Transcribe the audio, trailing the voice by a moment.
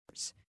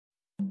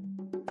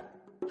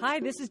Hi,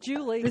 this is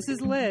Julie. This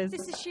is Liz.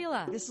 This is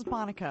Sheila. This is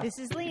Monica. This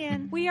is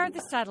Leanne. We are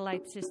the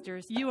Satellite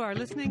Sisters. You are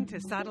listening to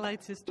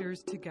Satellite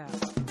Sisters to Go.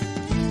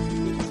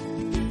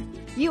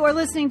 You are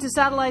listening to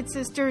Satellite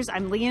Sisters.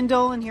 I'm Leanne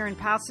Dolan here in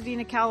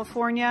Pasadena,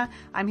 California.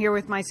 I'm here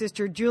with my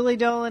sister Julie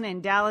Dolan in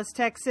Dallas,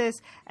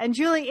 Texas. And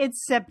Julie,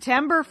 it's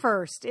September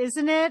 1st,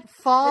 isn't it?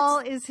 Fall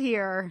is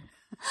here.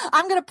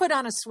 I'm going to put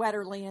on a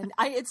sweater, Leanne.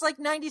 It's like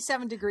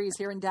 97 degrees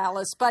here in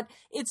Dallas, but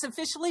it's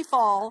officially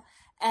fall.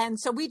 And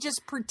so we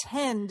just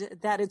pretend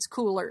that it's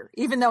cooler,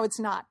 even though it's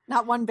not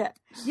one bit.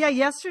 Yeah,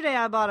 yesterday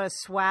I bought a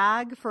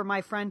swag for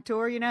my front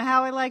door. You know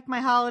how I like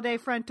my holiday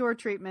front door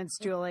treatments,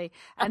 Julie.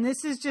 And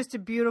this is just a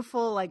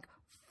beautiful, like,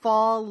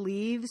 fall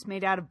leaves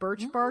made out of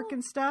birch bark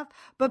and stuff.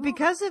 But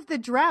because of the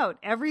drought,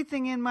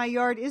 everything in my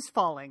yard is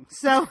falling.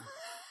 So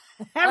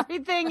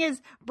everything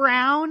is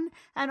brown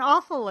and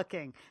awful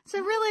looking. So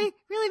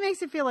really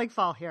makes it feel like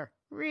fall here.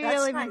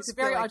 Really nice. makes it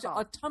Very feel like fall.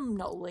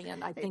 autumnal,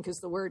 Leanne, I think is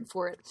the word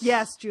for it.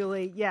 Yes,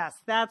 Julie. Yes,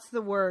 that's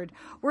the word.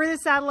 We're the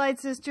Satellite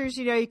Sisters.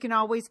 You know, you can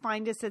always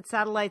find us at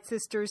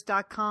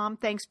satellitesisters.com.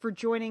 Thanks for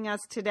joining us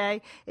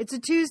today. It's a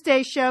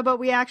Tuesday show, but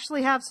we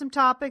actually have some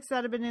topics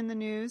that have been in the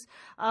news.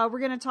 We're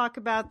going to talk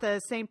about the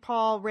St.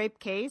 Paul rape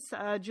case.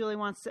 Julie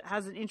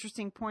has an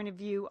interesting point of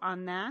view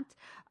on that.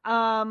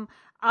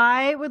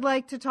 I would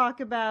like to talk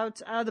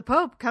about the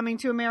Pope coming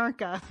to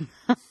America.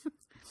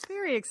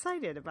 Very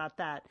excited about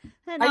that.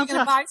 And Are you going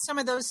to buy some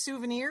of those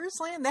souvenirs,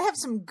 Leanne? They have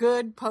some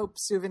good Pope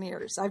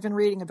souvenirs. I've been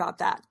reading about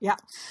that. Yeah.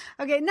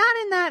 Okay, not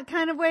in that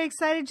kind of way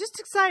excited, just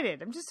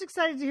excited. I'm just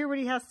excited to hear what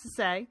he has to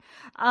say.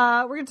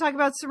 We're going to talk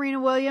about Serena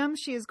Williams.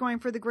 She is going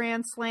for the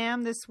Grand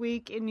Slam this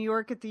week in New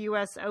York at the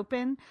U.S.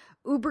 Open.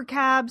 Uber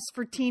cabs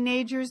for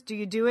teenagers. Do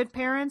you do it,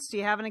 parents? Do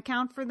you have an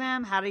account for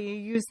them? How do you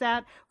use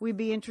that? We'd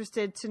be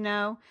interested to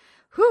know.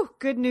 Whew,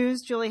 good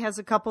news. Julie has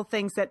a couple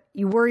things that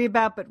you worry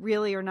about, but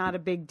really are not a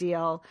big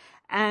deal.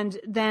 And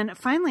then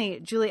finally,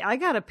 Julie, I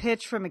got a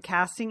pitch from a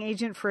casting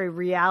agent for a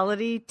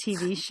reality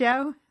TV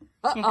show.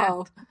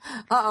 Uh-oh.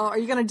 Are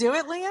you going to do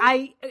it,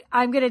 Leanne?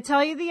 I'm going to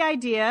tell you the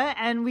idea,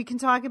 and we can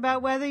talk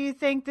about whether you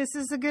think this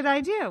is a good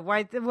idea,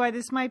 why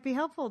this might be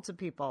helpful to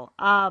people.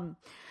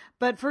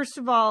 But first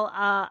of all,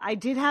 I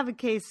did have a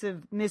case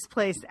of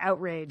misplaced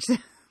outrage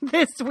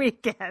this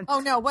weekend. Oh,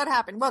 no. What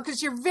happened? Well,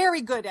 because you're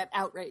very good at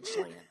outrage,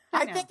 Leanne.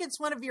 I think it's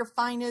one of your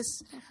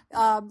finest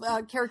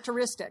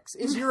characteristics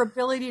is your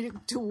ability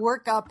to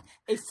work up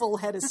a full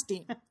head of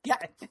steam. Yeah.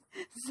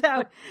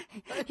 So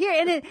here,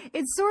 and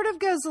it sort of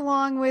goes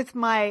along with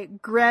my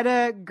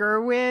Greta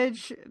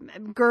Gerwig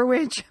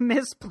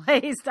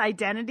misplaced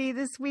identity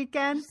this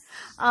weekend.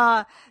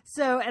 And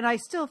I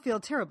still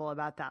feel terrible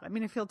about that. I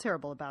mean, I feel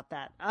terrible about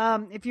that.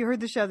 If you heard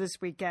the show this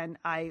weekend,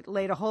 I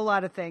laid a whole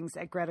lot of things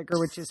at Greta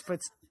Gerwig's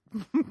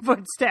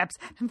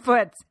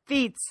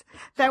feet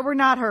that were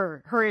not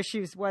her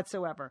issues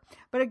whatsoever.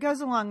 But it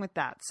goes along with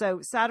that. So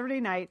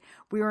Saturday night,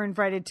 we were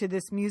invited to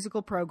this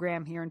musical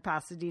program here in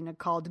Pasadena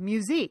called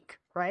Musique,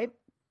 right?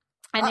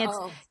 And it's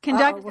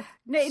conducted.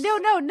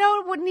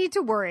 No, wouldn't need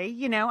to worry.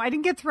 You know, I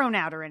didn't get thrown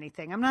out or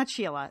anything. I'm not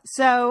Sheila.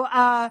 So,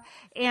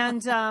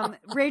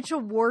 Rachel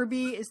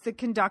Warby is the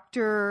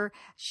conductor.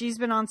 She's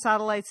been on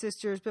Satellite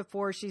Sisters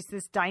before. She's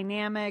this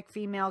dynamic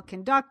female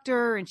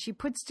conductor, and she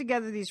puts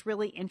together these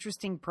really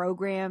interesting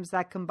programs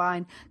that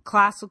combine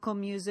classical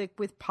music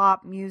with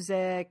pop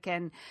music.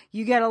 And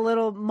you get a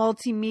little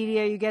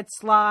multimedia. You get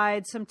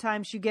slides.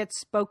 Sometimes you get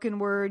spoken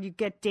word. You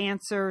get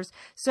dancers.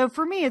 So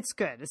for me, it's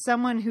good. As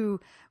someone who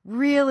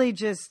really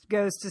just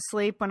goes to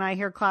sleep when I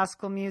hear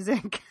classical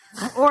music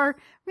or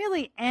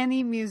really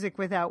any music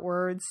without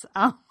words.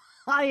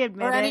 I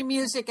admit or any it.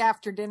 music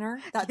after dinner.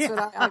 That's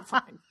what I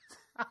find.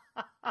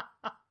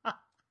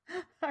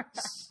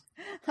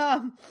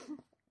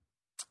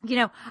 You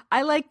know,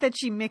 I like that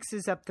she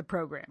mixes up the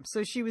program.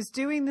 So she was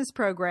doing this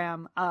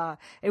program.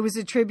 It was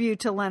a tribute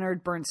to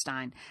Leonard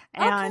Bernstein,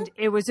 and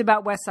it was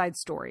about West Side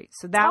Story.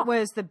 So that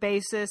was the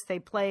basis. They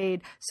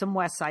played some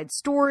West Side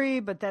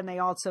Story, but then they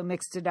also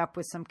mixed it up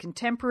with some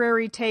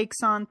contemporary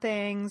takes on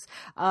things.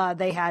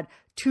 They had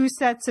two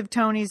sets of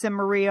Tonys and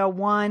Maria,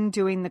 one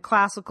doing the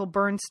classical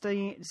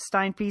Bernstein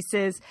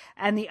pieces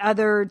and the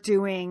other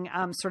doing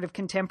sort of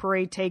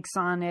contemporary takes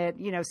on it,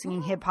 you know,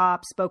 singing hip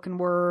hop, spoken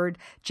word,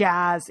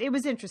 jazz. It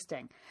was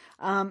interesting.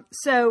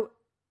 So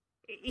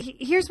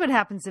here's what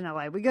happens in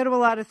LA. We go to a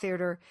lot of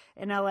theater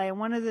in LA, and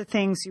one of the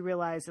things you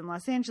realize in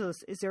Los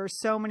Angeles is there are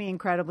so many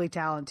incredibly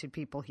talented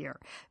people here.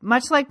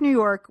 Much like New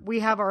York,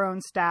 we have our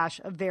own stash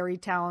of very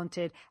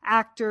talented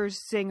actors,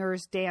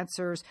 singers,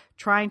 dancers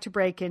trying to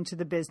break into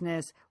the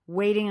business,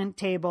 waiting on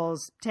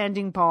tables,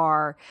 tending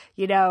bar,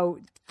 you know,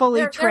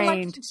 fully trained.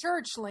 They're like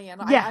church,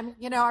 Leanne.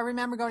 Yeah. I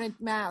remember going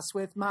to mass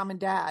with mom and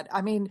dad.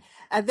 I mean,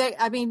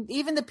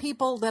 even the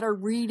people that are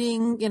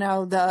reading, you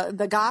know,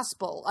 the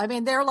gospel. I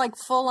mean, they're like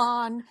full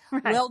on,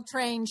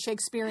 well-trained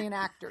Shakespearean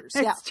actors.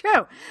 Yeah. It's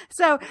true.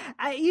 So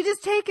you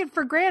just take it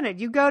for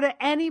granted. You go to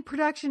any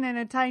production in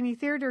a tiny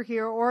theater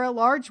here or a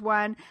large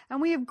one,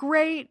 and we have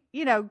great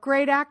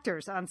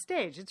actors on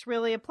stage. It's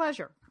really a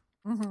pleasure.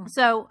 Mm-hmm.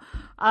 So,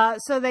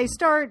 so they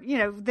start,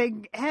 they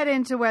head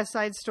into West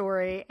Side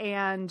Story,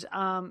 and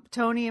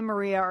Tony and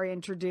Maria are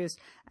introduced,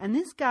 and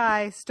this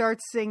guy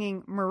starts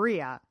singing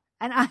Maria,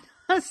 and I,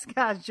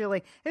 gosh,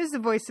 Julie, it was the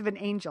voice of an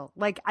angel.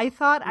 Like, I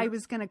thought I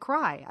was going to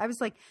cry. I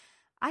was like,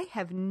 I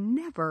have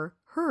never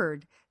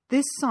heard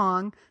this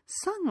song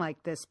sung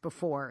like this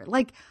before.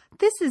 Like,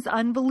 this is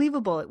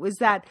unbelievable. It was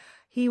that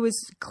he was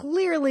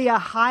clearly a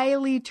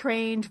highly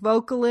trained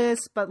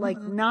vocalist, but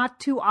like not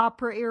too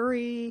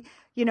opera-y.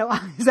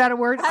 Is that a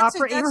word? That's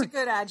a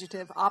good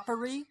adjective.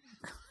 Opera-y.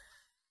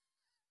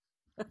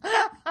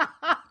 That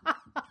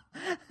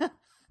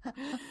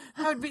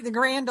would be the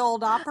Grand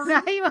Old Opera.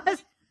 No,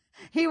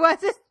 he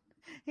wasn't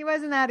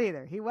that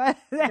either. He was,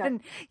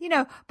 and,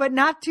 but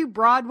not too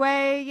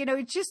Broadway,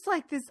 it's just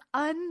like this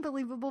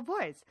unbelievable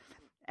voice.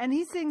 And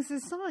he sings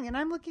this song, and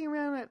I'm looking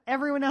around at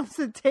everyone else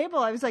at the table.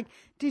 I was like,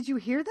 did you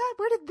hear that?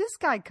 Where did this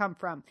guy come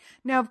from?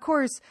 Now, of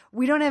course,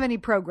 we don't have any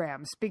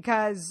programs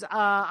because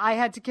I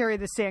had to carry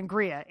the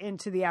sangria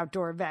into the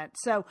outdoor event.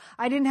 So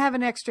I didn't have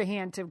an extra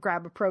hand to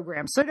grab a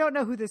program. So I don't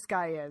know who this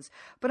guy is.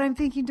 But I'm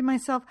thinking to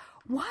myself,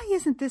 why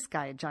isn't this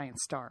guy a giant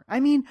star? I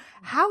mean,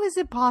 how is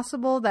it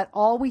possible that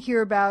all we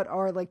hear about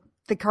are like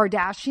the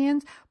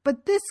Kardashians,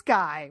 but this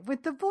guy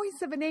with the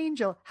voice of an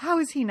angel, how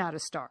is he not a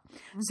star?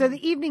 Mm-hmm. So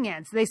the evening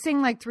ends. They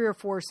sing like 3 or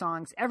 4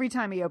 songs. Every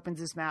time he opens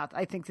his mouth,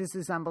 I think this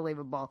is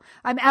unbelievable.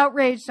 I'm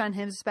outraged on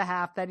his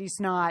behalf that he's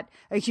not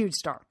a huge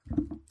star.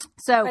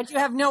 So, but you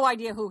have no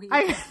idea who he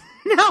is.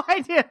 No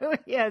idea who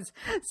he is.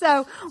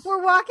 So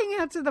we're walking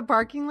out to the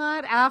parking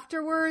lot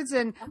afterwards,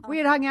 and we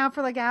had hung out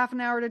for like a half an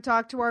hour to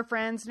talk to our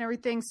friends and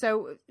everything.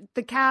 So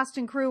the cast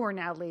and crew are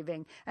now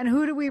leaving. And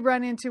who do we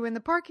run into in the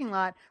parking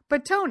lot?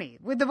 But Tony,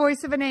 with the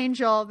voice of an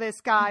angel,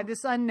 this guy,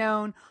 this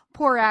unknown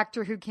poor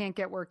actor who can't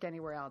get work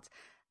anywhere else.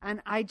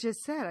 And I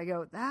just said, I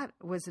go, that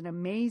was an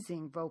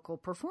amazing vocal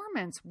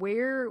performance.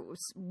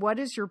 What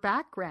is your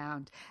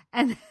background?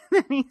 And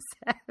then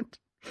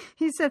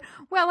he said,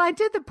 well, I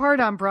did the part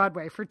on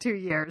Broadway for 2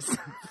 years.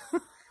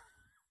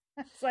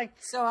 It's like,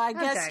 so I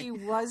guess he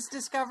was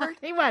discovered.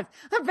 He was.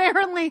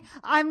 Apparently,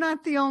 I'm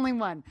not the only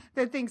one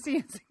that thinks he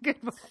has a good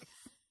voice.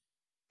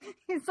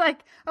 He's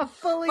like a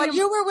fully. But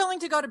you were willing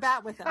to go to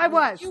bat with him. I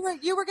was. You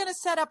were going to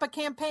set up a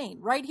campaign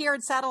right here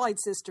at Satellite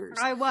Sisters.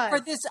 I was for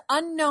this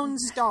unknown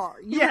star.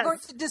 You were going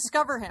to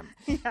discover him.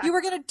 Yeah. You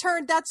were going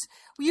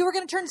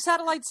to turn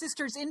Satellite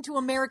Sisters into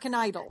American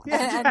Idol,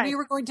 and we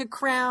were going to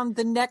crown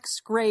the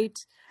next great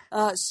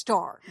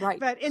star,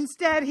 right? But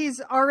instead, he's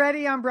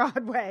already on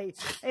Broadway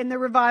in the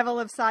revival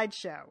of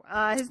Sideshow.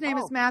 His name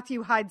is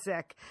Matthew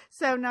Heidzek.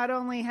 So not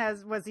only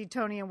was he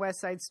Tony in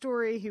West Side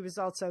Story, he was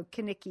also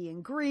Kenickie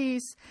in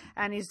Grease,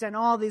 and he's done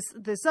all this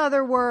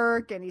other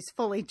work, and he's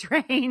fully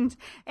trained.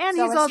 And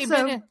so he's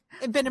also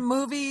been in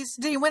movies.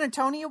 Did he win a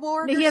Tony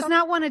Award? He has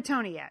not won a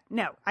Tony yet.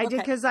 No, I did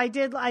because I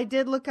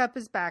did look up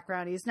his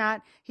background. He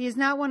has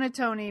not won a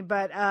Tony,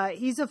 but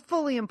he's a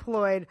fully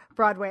employed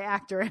Broadway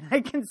actor, and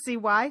I can see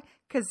why.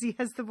 Because he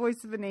has the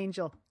voice of an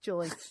angel,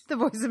 Julie. The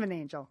voice of an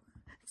angel.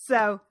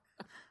 So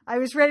I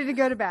was ready to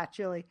go to bat,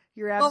 Julie.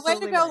 You're absolutely way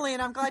to go, right. Lian.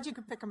 I'm glad you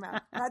could pick him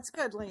out. That's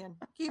good, Lian.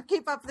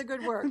 Keep up the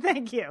good work.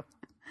 Thank you.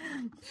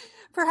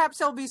 Perhaps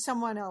there'll be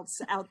someone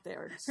else out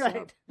there. So.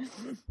 Right.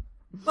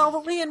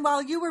 Well, Lian,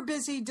 while you were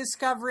busy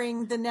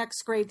discovering the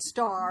next great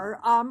star,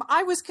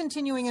 I was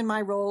continuing in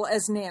my role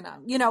as Nana.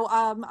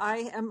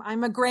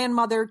 I'm a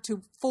grandmother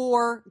to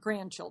 4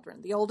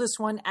 grandchildren. The oldest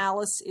one,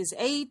 Alice, is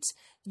 8.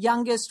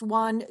 Youngest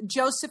one,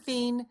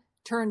 Josephine,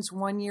 turns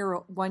 1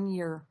 year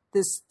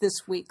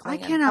this week. Lian. I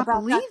cannot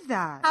believe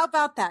that. How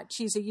about that?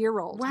 She's a year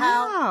old. Wow.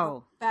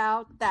 How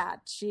about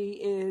that? She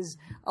is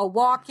a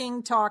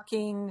walking,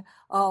 talking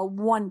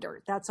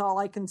wonder. That's all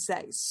I can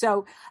say.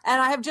 So, and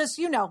I have just,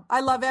 I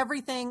love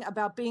everything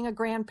about being a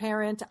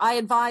grandparent. I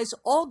advise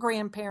all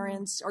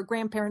grandparents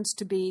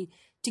to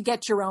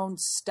get your own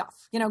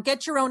stuff.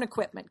 Get your own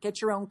equipment,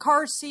 get your own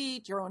car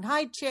seat, your own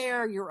high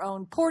chair, your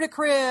own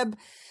porta-crib,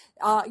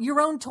 your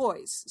own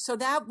toys. So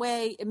that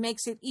way it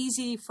makes it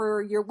easy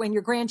for when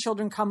your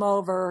grandchildren come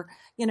over,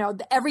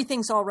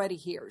 everything's already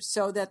here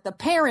so that the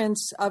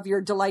parents of your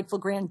delightful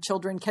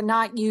grandchildren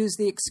cannot use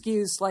the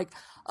excuse like,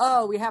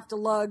 oh, we have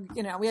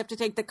to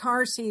take the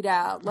car seat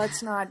out.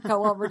 Let's not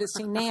go over to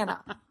see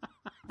Nana.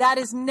 That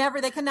is never,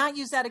 they cannot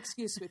use that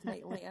excuse with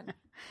me, Lian.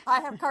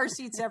 I have car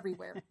seats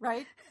everywhere,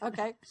 right?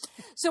 Okay.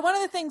 So one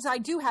of the things I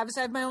do have is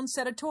I have my own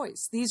set of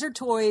toys. These are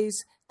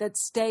toys that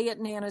stay at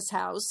Nana's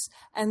house.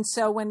 And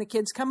so when the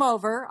kids come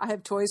over, I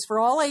have toys for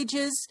all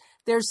ages.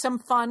 There's some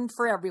fun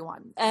for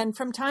everyone. And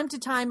from time to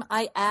time,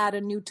 I add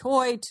a new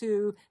toy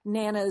to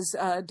Nana's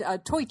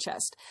toy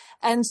chest.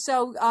 And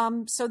so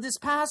this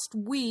past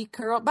week,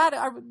 or about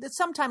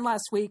sometime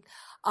last week,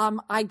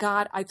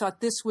 I thought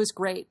this was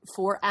great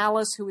for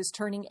Alice, who is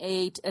turning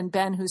 8, and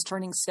Ben, who's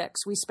turning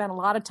 6. We spent a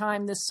lot of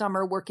time this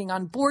summer working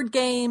on board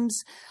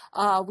games.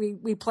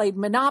 We played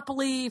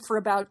Monopoly for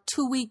about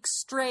 2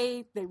 weeks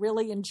straight. They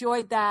really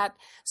enjoyed that.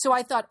 So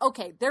I thought,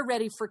 okay, they're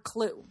ready for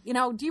Clue.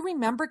 Do you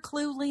remember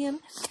Clue,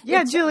 Lian?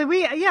 Yeah, Julie,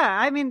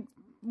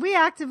 We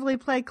actively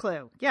play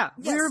Clue. Yeah.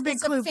 Yes, we're a big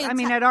it's a Clue. I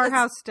mean, at our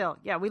house still.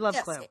 Yeah. We love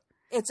yes, Clue.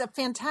 It's a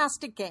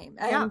fantastic game.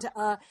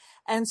 Yeah.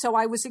 And so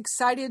I was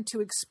excited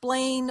to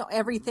explain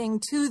everything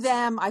to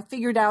them. I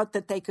figured out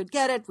that they could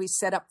get it. We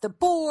set up the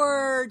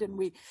board and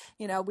we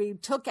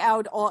took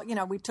out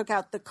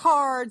the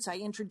cards. I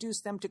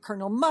introduced them to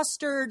Colonel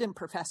Mustard and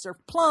Professor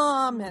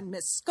Plum and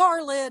Miss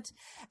Scarlet.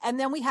 And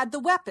then we had the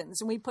weapons,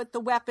 and we put the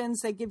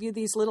weapons. They give you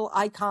these little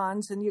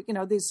icons and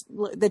these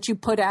that you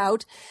put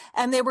out,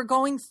 and they were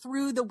going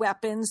through the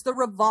weapons, the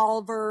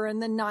revolver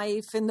and the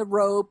knife and the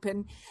rope.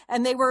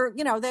 And they were,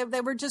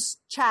 they were just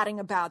chatting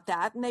about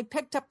that, and they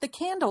picked up the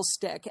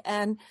candlestick,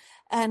 and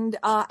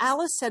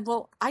Alice said,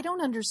 "Well, I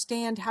don't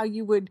understand how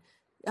you would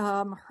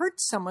hurt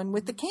someone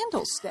with the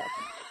candlestick."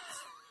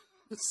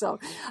 So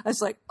I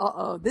was like,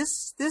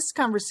 this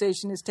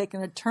conversation is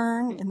taking a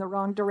turn in the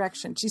wrong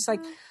direction. She's like,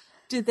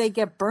 "Did they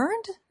get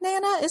burned,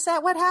 Nana? Is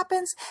that what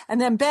happens?"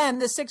 And then Ben,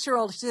 the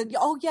 6-year-old, she said,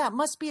 "Oh yeah, it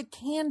must be a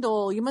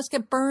candle. You must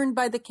get burned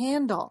by the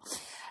candle."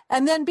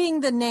 And then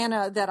being the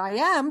Nana that I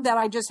am, that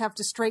I just have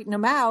to straighten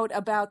them out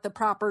about the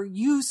proper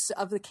use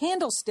of the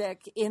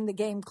candlestick in the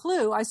game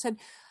Clue, I said,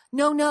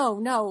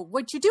 no.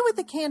 What you do with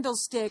the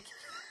candlestick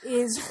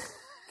is,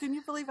 can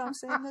you believe I'm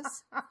saying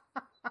this?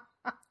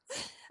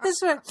 This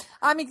is what,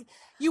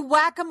 you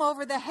whack them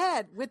over the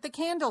head with the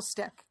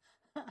candlestick.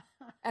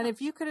 And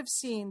if you could have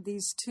seen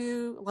these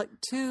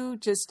two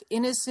just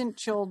innocent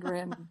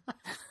children,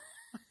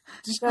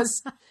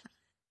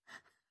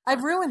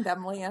 I've ruined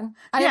them, Leanne.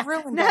 I have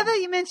ruined them. Now that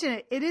you mention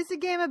it, it is a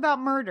game about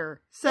murder.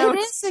 So it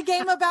is a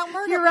game about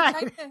murder. You're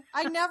right.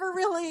 I never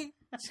really,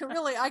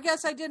 I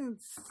guess I didn't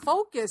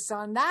focus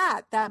on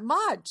that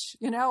much,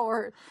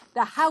 or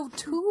the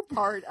how-to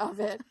part of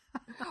it.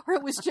 Or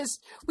it was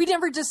just, we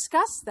never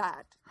discussed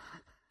that.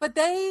 But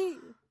they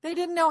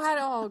didn't know how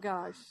to, oh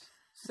gosh.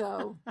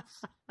 So.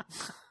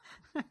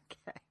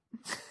 Okay.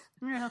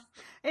 Yeah.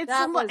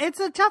 It's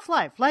a tough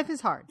life. Life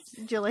is hard,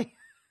 Julie.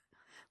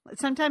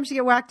 Sometimes you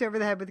get whacked over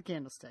the head with a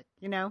candlestick,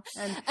 and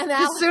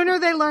the sooner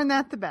they learn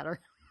that, the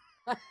better.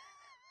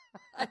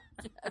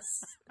 Yes.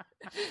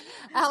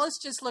 Alice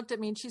just looked at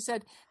me and she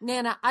said,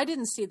 "Nana, I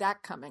didn't see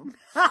that coming."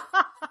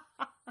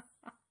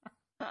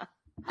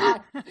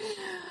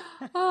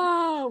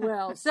 Oh,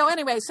 well. So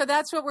anyway, so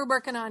that's what we're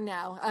working on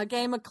now. A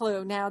game of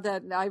Clue. Now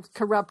that I've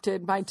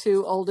corrupted my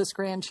 2 oldest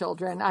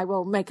grandchildren, I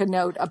will make a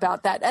note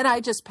about that. And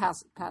I just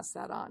pass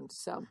that on.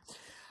 So.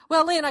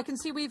 Well, Lynn, I can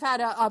see we've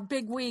had a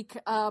big week,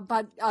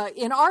 but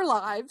in our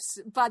lives.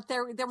 But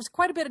there was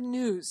quite a bit of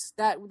news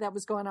that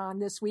was going on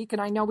this week,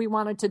 and I know we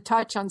wanted to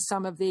touch on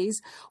some of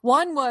these.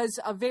 One was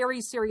a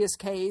very serious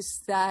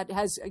case that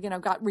has,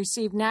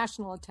 received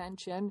national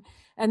attention,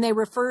 and they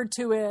referred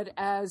to it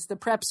as the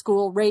prep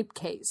school rape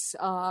case.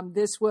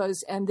 This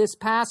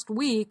past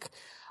week,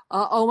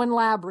 Owen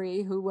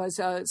Labrie, who was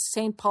a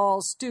St. Paul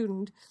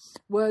student,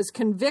 was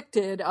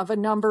convicted of a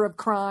number of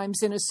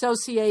crimes in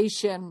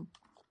association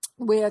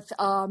with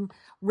the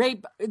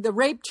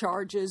rape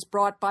charges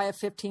brought by a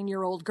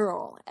 15-year-old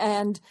girl.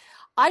 And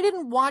I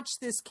didn't watch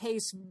this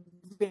case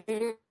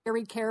very,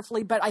 very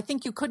carefully, but I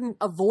think you couldn't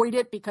avoid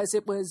it because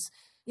it was,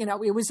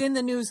 it was in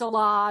the news a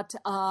lot,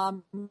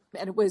 and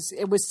it was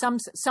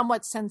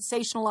somewhat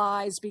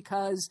sensationalized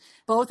because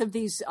both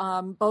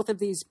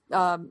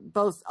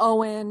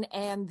Owen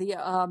and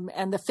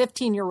the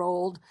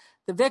 15-year-old,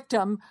 the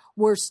victim,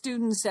 were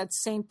students at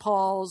St.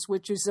 Paul's,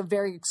 which is a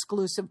very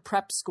exclusive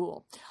prep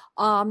school.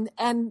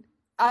 And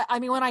I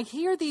mean, when I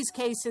hear these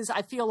cases,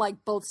 I feel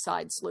like both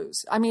sides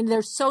lose. I mean,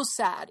 they're so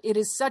sad. It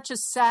is such a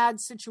sad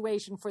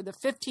situation for the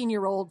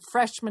 15-year-old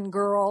freshman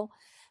girl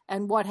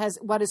and what has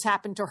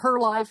happened to her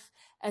life.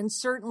 And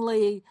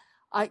certainly,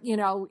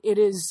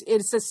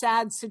 it's a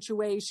sad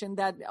situation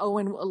that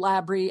Owen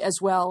Labrie as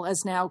well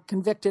is now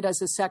convicted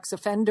as a sex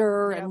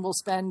offender and will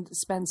spend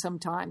some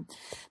time.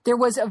 There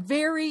was a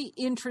very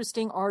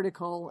interesting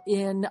article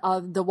in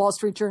the Wall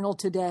Street Journal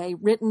today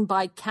written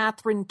by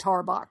Catherine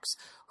Tarbox,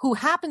 who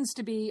happens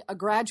to be a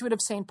graduate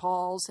of St.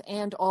 Paul's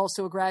and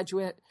also a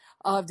graduate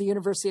of the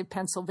University of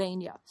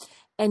Pennsylvania.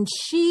 And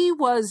she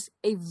was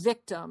a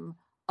victim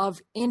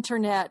of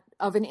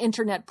an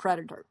internet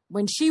predator.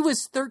 When she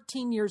was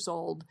 13 years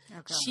old,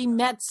 she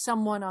met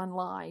someone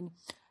online,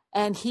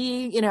 and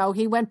he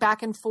went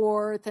back and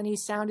forth, and he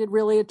sounded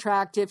really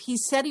attractive. He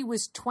said he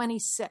was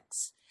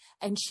 26,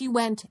 and she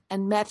went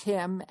and met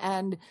him,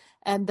 and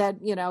that,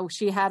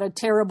 she had a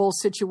terrible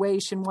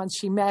situation once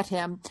she met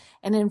him.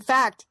 And in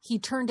fact, he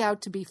turned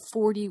out to be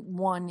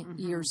 41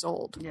 years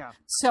old. Yeah.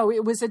 So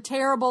it was a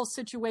terrible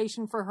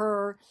situation for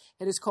her.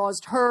 It has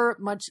caused her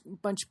much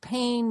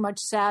pain, much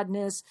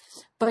sadness.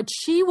 But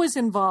she was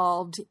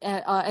involved,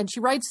 and she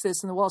writes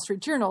this in the Wall Street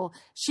Journal,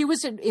 she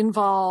was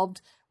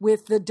involved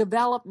with the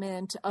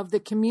development of the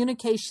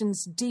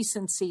Communications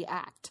Decency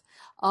Act.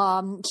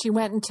 She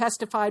went and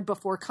testified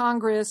before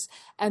Congress,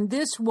 and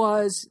this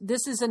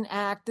is an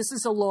act, this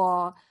is a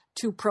law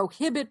to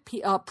prohibit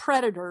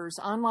predators,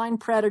 online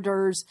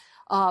predators,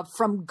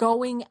 from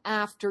going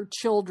after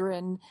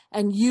children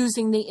and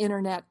using the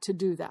internet to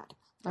do that.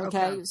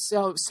 Okay.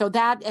 So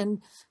that,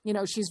 and,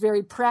 she's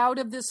very proud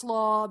of this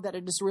law, that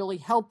it has really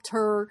helped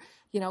her,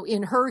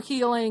 in her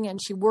healing. And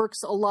she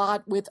works a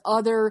lot with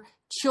other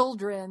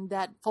children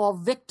that fall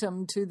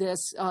victim to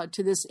this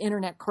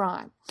internet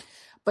crime.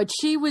 But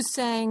she was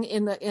saying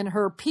in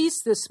her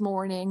piece this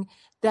morning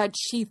that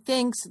she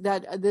thinks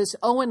that this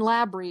Owen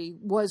Labrie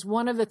was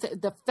one of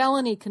the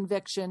felony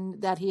conviction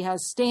that he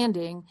has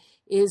standing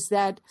is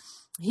that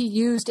he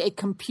used a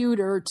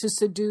computer to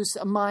seduce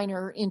a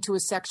minor into a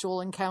sexual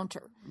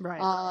encounter.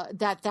 Right.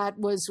 That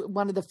was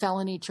one of the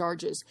felony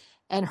charges.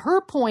 And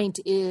her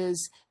point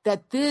is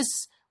that this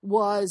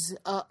was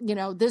a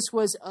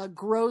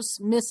gross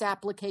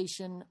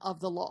misapplication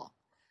of the law.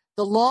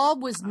 The law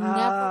was never.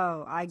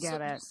 Oh, I get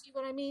it. You see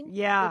what I mean?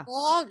 Yeah. The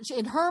law,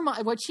 in her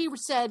mind, what she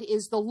said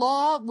is the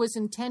law was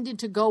intended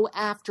to go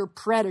after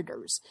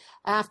predators,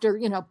 after,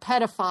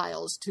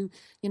 pedophiles,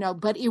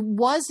 but it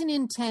wasn't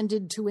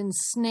intended to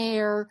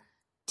ensnare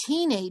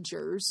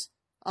teenagers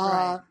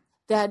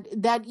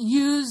that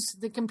use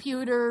the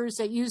computers,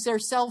 that use their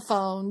cell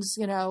phones,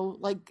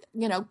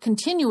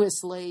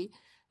 continuously.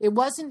 It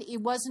wasn't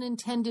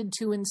intended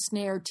to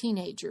ensnare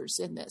teenagers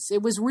in this.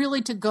 It was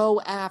really to go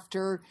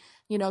after,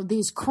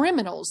 these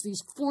criminals,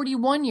 these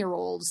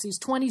 41-year-olds, these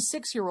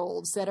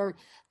 26-year-olds that are,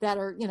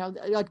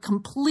 a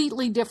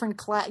completely different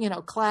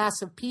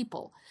class of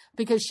people.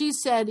 Because she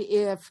said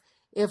if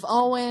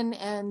Owen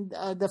and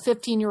the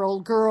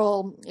 15-year-old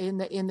girl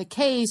in the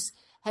case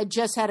had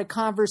just had a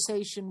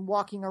conversation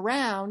walking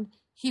around,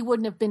 he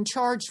wouldn't have been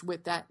charged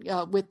with that,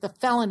 with the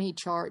felony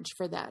charge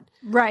for that.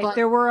 Right. But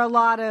there were a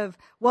lot of,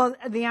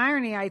 the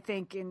irony, I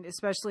think,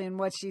 especially in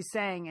what she's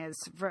saying is,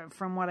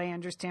 from what I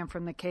understand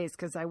from the case,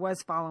 because I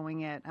was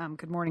following it,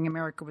 Good Morning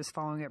America was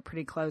following it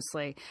pretty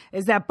closely,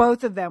 is that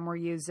both of them were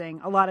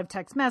using a lot of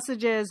text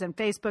messages and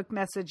Facebook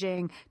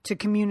messaging to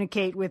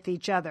communicate with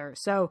each other.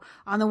 So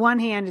on the one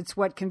hand, it's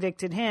what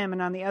convicted him,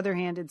 and on the other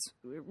hand, it's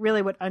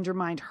really what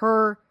undermined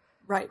her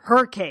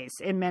case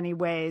in many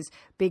ways,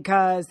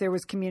 because there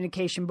was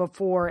communication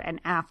before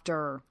and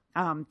after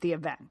the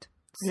event.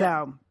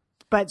 So,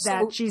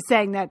 she's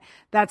saying that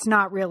that's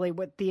not really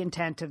what the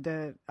intent of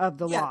the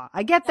law.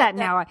 I get that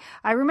now.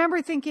 I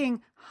remember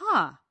thinking,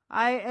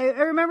 I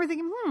remember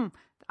thinking,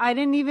 I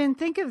didn't even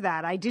think of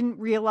that. I didn't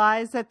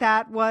realize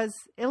that was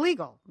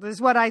illegal. This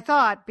is what I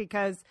thought,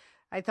 because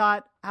I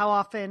thought how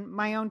often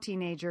my own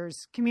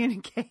teenagers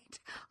communicate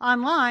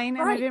online,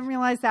 and I didn't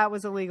realize that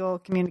was illegal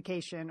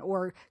communication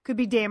or could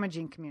be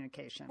damaging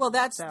communication. Well,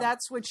 that's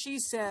what she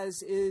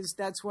says is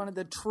that's one of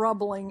the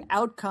troubling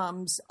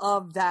outcomes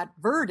of that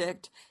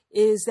verdict,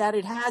 is that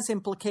it has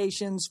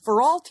implications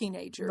for all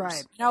teenagers,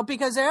 right?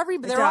 Because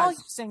they're all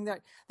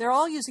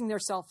using their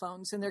cell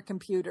phones and their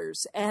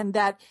computers, and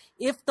that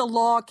if the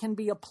law can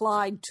be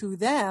applied to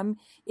them,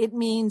 it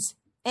means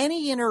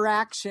any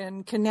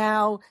interaction can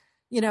now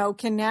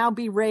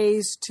be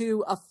raised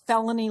to a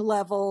felony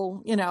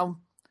level,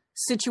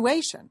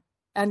 situation.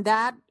 And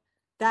that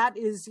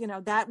is,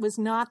 that was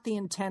not the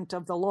intent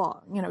of the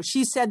law.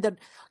 She said that,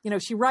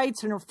 she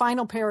writes in her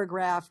final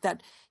paragraph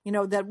that,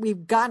 that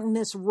we've gotten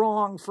this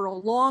wrong for a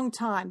long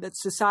time, that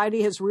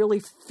society has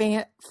really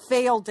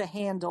failed to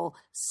handle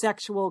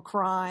sexual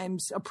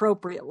crimes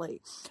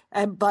appropriately.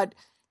 But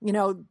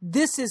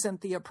this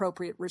isn't the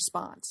appropriate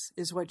response,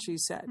 is what she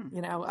said.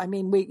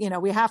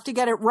 We have to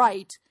get it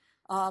right.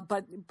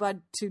 But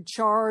to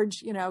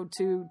charge,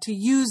 to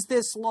use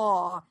this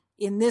law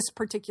in this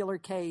particular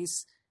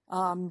case,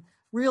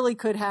 really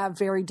could have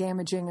very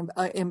damaging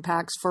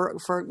impacts for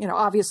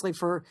obviously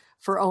for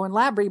Owen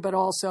Labrie, but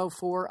also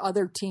for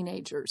other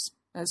teenagers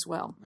as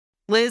well.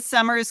 Liz,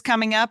 summer is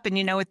coming up, and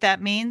you know what that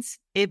means?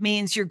 It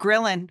means you're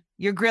grilling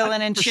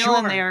and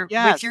chilling there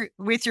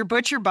with your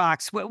butcher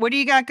box. What do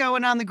you got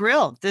going on the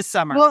grill this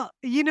summer? Well,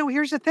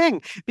 here's the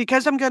thing.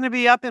 Because I'm going to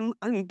be up in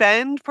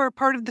Bend for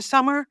part of the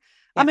summer,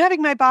 I'm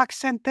having my box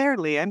sent there,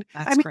 Leanne.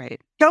 That's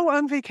great. Go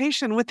on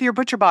vacation with your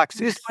butcher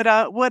box is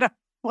what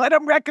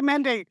I'm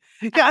recommending.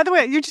 Yeah, other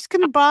way, you're just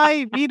going to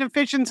buy meat and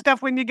fish and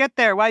stuff when you get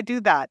there. Why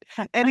do that?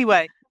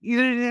 Anyway,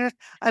 I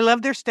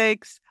love their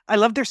steaks. I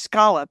love their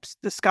scallops.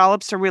 The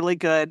scallops are really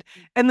good.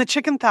 And the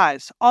chicken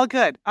thighs, all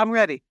good. I'm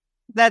ready.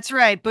 That's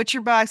right.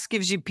 Butcher Box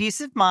gives you peace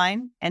of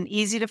mind and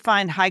easy to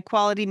find high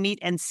quality meat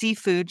and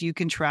seafood you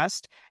can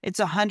trust. It's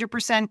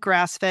 100%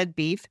 grass-fed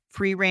beef,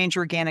 free-range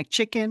organic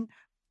chicken,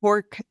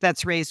 pork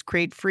that's raised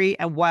crate-free,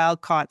 and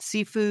wild-caught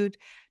seafood.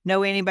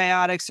 No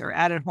antibiotics or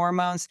added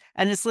hormones.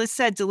 And as Liz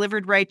said,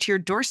 delivered right to your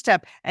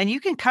doorstep. And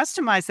you can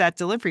customize that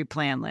delivery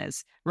plan,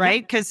 Liz,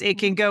 right? Because it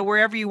can go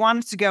wherever you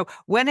want it to go,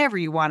 whenever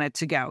you want it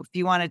to go. If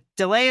you want to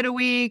delay it a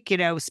week,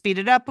 speed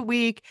it up a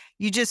week,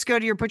 you just go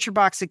to your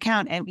ButcherBox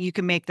account and you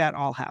can make that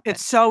all happen.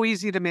 It's so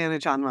easy to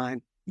manage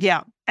online.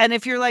 Yeah. And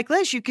if you're like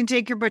Liz, you can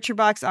take your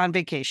ButcherBox on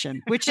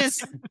vacation, which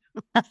is...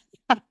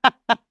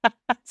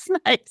 That's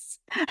nice.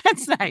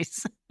 That's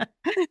nice.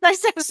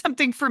 Nice to have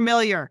something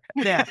familiar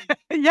there.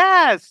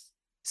 Yes.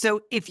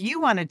 So if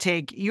you want to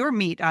take your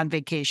meat on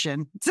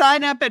vacation,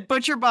 sign up at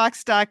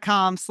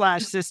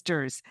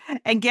butcherbox.com/sisters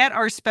and get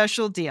our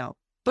special deal.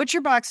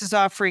 ButcherBox is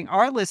offering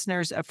our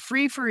listeners a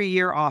free for a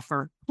year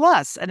offer,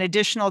 plus an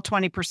additional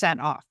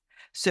 20% off.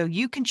 So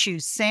you can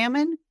choose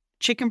salmon,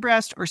 chicken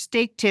breast, or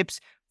steak tips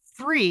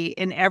free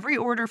in every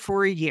order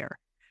for a year.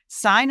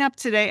 Sign up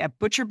today at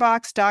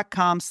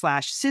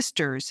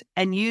butcherbox.com/sisters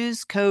and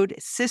use code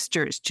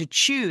SISTERS to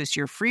choose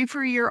your free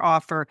for a year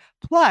offer,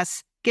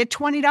 plus get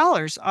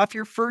 $20 off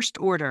your first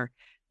order.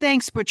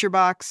 Thanks,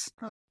 ButcherBox.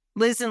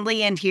 Liz and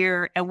Leanne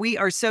here, and we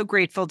are so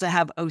grateful to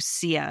have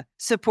OSEA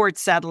support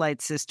Satellite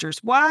Sisters.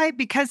 Why?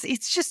 Because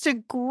it's just a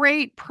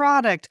great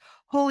product.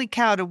 Holy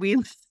cow, do we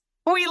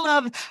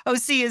love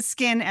OSEA's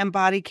skin and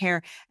body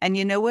care. And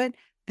you know what?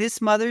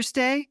 This Mother's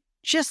Day,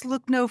 just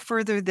look no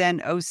further than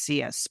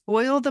OSEA.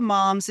 Spoil the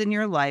moms in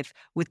your life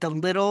with the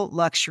little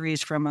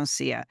luxuries from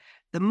OSEA.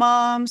 The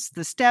moms,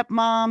 the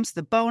stepmoms,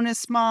 the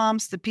bonus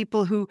moms, the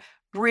people who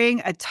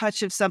bring a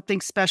touch of something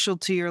special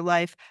to your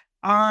life.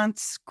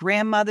 Aunts,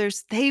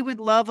 grandmothers, they would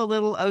love a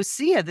little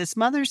OSEA this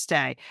Mother's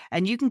Day.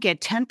 And you can get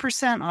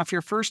 10% off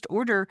your first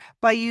order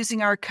by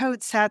using our code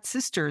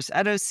SATSisters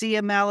at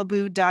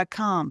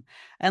OSEAMalibu.com.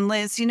 And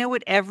Liz, you know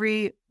what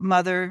every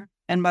mother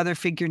and mother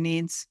figure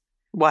needs?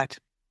 What?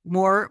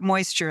 More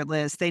moisture,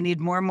 Liz. They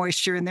need more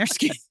moisture in their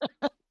skin.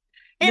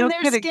 No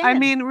kidding. I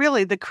mean,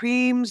 really, the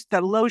creams,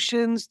 the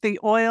lotions, the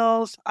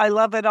oils, I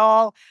love it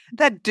all.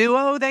 That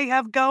duo they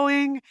have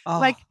going,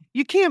 like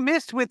you can't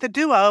miss with the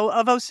duo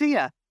of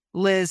OSEA.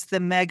 Liz, the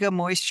Mega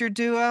Moisture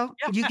Duo.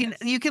 Yes.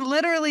 You can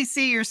literally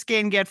see your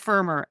skin get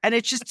firmer, and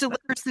it just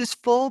delivers this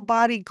full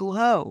body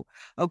glow.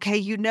 Okay,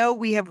 you know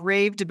we have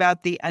raved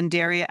about the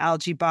Undaria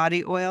Algae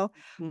Body Oil.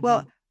 Mm-hmm.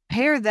 Well,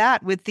 pair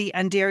that with the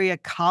Undaria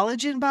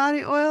Collagen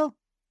Body Oil.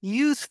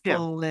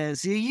 Youthful,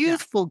 Liz. Your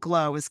youthful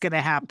glow is going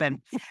to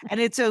happen. And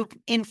it's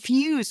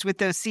infused with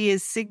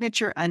OSEA's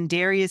signature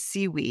Undaria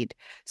seaweed.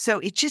 So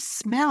it just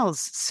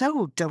smells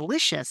so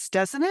delicious,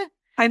 doesn't it?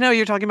 I know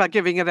you're talking about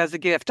giving it as a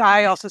gift.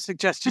 I also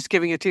suggest just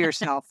giving it to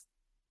yourself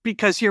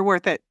because you're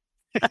worth it.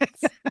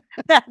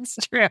 That's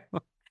true.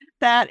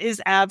 That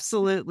is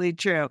absolutely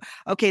true.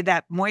 Okay,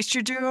 that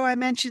Moisture Duo I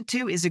mentioned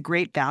too is a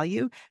great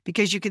value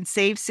because you can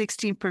save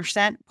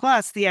 16%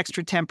 plus the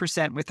extra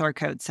 10% with our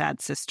code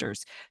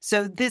SADSisters.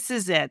 So this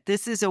is it.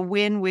 This is a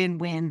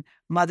win-win-win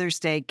Mother's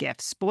Day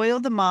gift. Spoil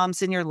the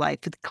moms in your life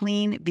with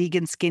clean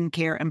vegan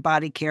skincare and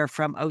body care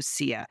from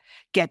OSEA.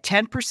 Get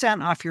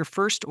 10% off your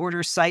first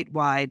order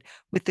site-wide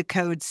with the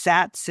code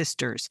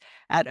SATSisters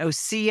at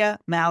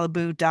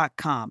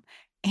OSEAMalibu.com.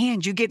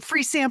 And you get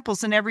free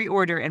samples in every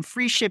order and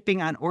free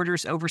shipping on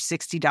orders over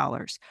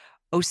 $60.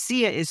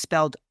 OSEA is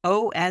spelled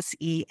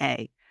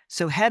OSEA.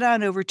 So head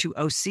on over to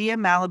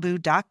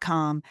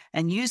OSEAMalibu.com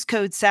and use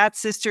code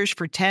SATSisters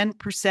for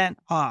 10%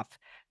 off.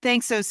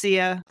 Thanks,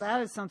 OSEA.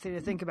 That is something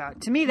to think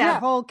about. To me,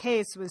 that whole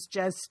case was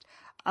just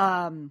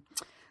an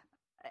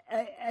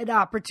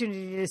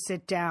opportunity to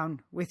sit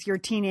down with your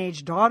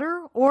teenage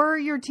daughter or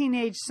your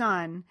teenage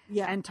son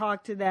and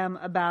talk to them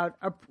about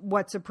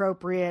what's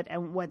appropriate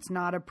and what's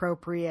not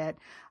appropriate.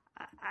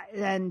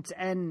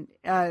 It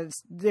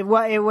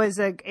was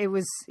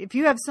if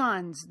you have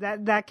sons,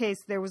 that case,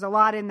 there was a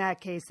lot in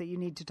that case that you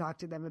need to talk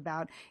to them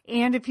about.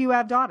 And if you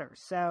have daughters.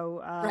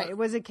 So it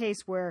was a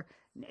case where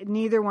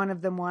neither one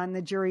of them won.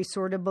 The jury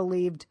sort of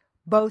believed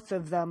both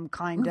of them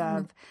kind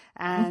of,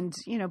 and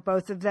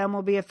both of them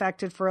will be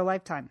affected for a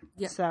lifetime.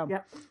 All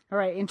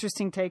right.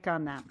 Interesting take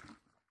on that.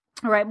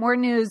 All right. More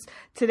news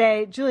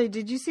today. Julie,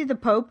 did you see the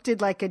Pope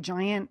did like a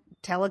giant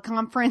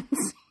teleconference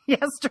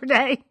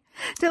yesterday?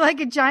 Did like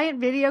a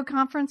giant video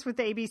conference with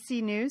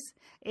ABC News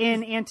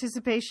in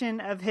anticipation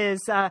of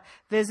his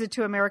visit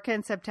to America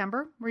in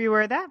September. Were you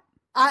aware of that?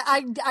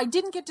 I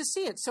didn't get to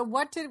see it. So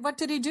what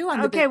did he do on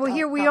the Okay, well,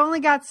 here we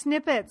only got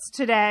snippets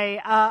today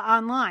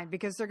online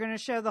because they're going to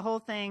show the whole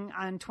thing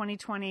on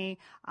 2020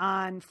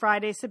 on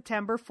Friday,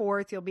 September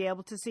 4th. You'll be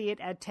able to see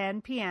it at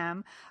 10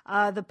 p.m.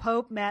 The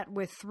Pope met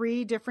with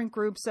 3 different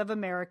groups of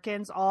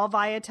Americans, all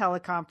via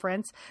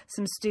teleconference,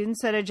 some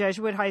students at a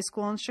Jesuit high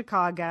school in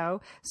Chicago,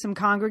 some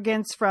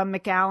congregants from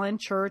McAllen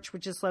Church,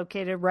 which is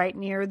located right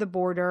near the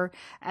border,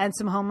 and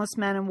some homeless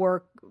men and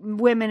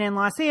women in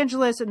Los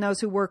Angeles and those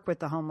who work with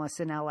the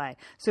homeless in LA.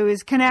 So he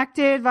was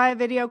connected via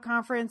video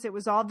conference. It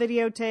was all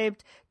videotaped.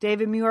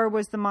 David Muir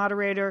was the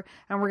moderator,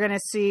 and we're going to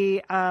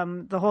see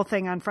the whole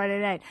thing on Friday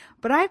night.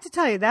 But I have to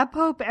tell you, that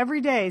Pope every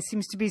day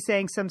seems to be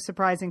saying some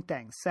surprising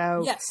things.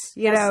 So,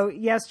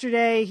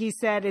 yesterday he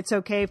said it's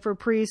okay for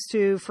priests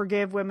to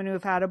forgive women who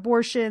have had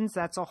abortions.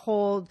 That's a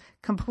whole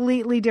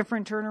completely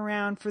different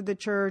turnaround for the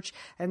church.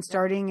 And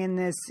starting in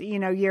this,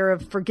 year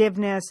of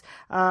forgiveness,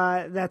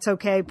 that's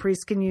okay.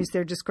 Priests can use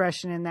their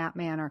discretion in that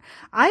manner.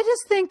 I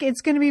just think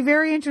it's going to be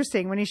very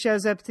interesting when he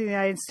shows up to the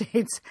United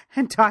States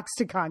and talks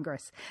to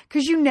Congress,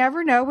 because you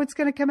never know what's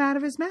going to come out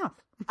of his mouth.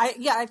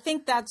 I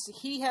think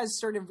he has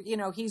sort of,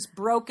 he's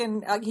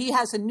broken, he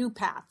has a new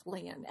path,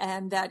 Leanne,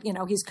 and that,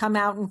 he's come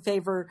out in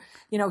favor,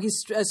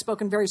 he's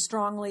spoken very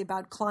strongly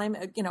about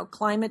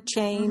climate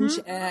change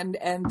and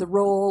the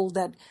role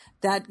that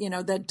that,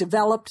 that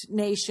developed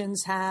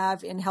nations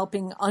have in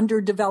helping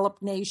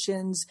underdeveloped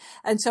nations.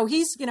 And so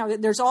he's,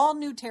 there's all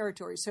new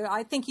territory. So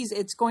I think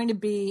it's going to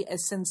be a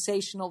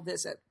sensational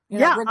visit.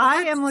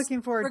 I am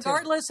looking forward to it.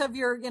 Regardless of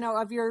your,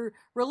 of your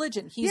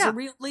religion. He's a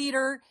real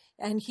leader,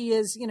 and he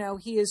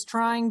is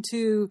trying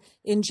to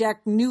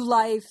inject new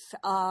life,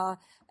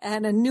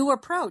 and a new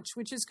approach,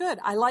 which is good.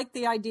 I like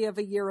the idea of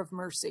a year of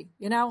mercy.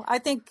 I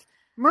think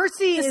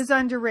mercy is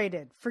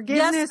underrated.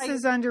 Forgiveness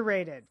is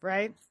underrated,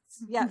 right?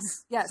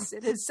 Yes,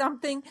 it is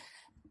something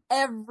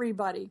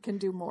everybody can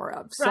do more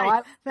of. So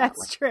right.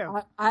 That's true.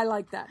 I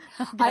like that.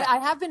 Okay. I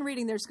have been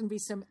reading. There's going to be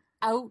some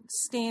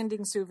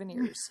outstanding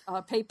souvenirs,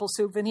 papal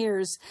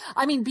souvenirs.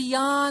 I mean,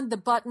 beyond the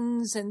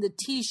buttons and the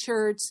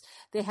T-shirts,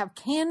 they have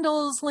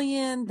candles,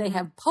 Lian. They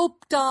have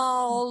Pope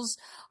dolls.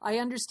 I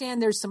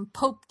understand there's some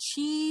Pope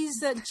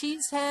cheese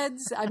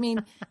heads. I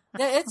mean,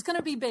 it's going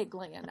to be big,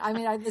 Lian. I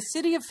mean, the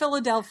city of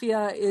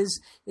Philadelphia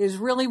is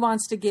really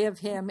wants to give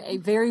him a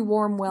very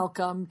warm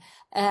welcome,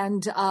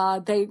 and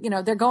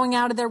they're going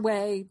out of their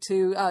way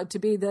to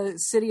be the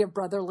city of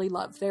brotherly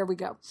love. There we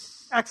go.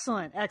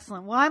 Excellent.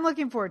 Well, I'm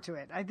looking forward to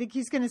it. I think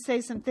he's going to say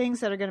some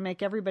things that are going to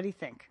make everybody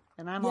think,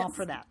 and I'm all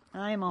for that.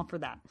 I am all for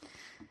that.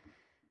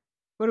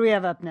 What do we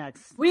have up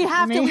next? We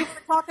want to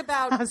talk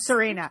about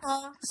Serena.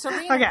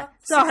 Serena. Okay,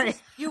 sorry.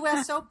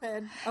 U.S.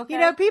 Open.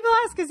 Okay. People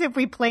ask us if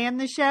we plan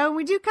the show.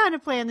 We do kind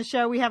of plan the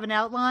show. We have an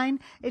outline.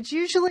 It's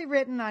usually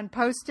written on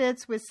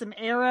Post-its with some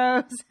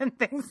arrows and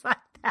things like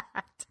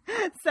that.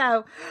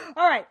 So,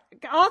 all right.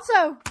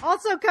 Also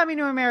coming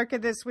to America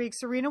this week,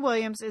 Serena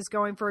Williams is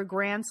going for a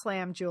Grand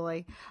Slam,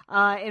 Julie,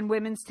 in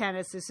women's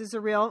tennis. This is a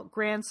real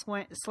Grand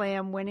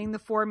Slam, winning the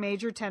 4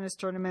 major tennis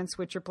tournaments,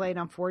 which are played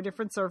on 4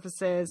 different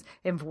surfaces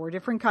in 4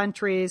 different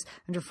countries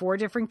under 4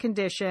 different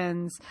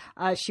conditions.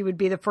 She would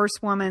be the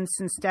first woman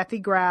since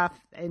Steffi Graf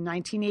in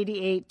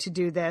 1988 to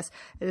do this.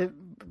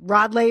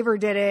 Rod Laver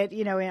did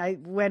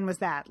it. When was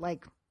that?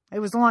 It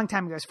was a long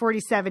time ago. It was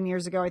 47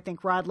 years ago, I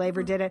think Rod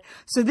Laver did it.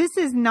 So this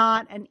is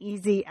not an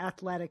easy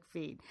athletic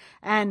feat.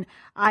 And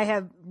I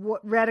have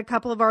read a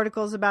couple of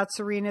articles about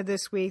Serena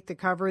this week. The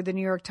cover of the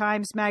New York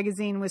Times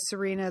Magazine was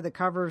Serena. The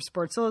cover of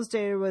Sports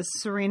Illustrated was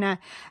Serena.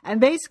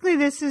 And basically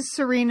this is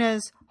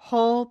Serena's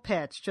whole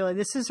pitch, Julie.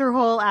 This is her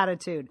whole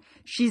attitude.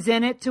 She's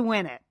in it to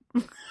win it.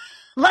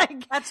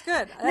 That's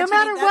good. No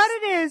matter what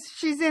it is,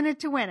 she's in it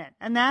to win it.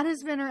 And that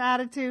has been her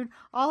attitude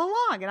all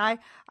along. And I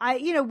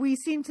we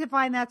seem to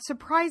find that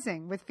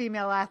surprising with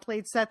female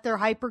athletes, that they're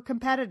hyper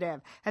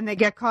competitive and they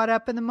get caught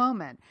up in the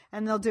moment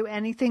and they'll do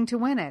anything to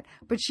win it.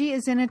 But she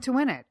is in it to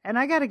win it. And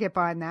I got to get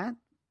behind that.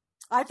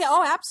 I think,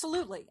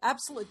 absolutely.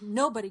 Absolutely.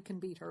 Nobody can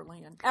beat her,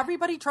 Lian.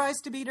 Everybody tries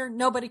to beat her.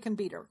 Nobody can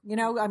beat her.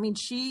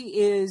 She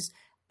is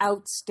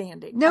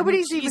outstanding.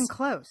 Nobody's even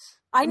close.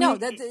 I know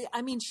that.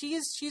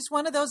 She's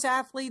one of those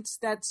athletes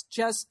that's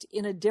just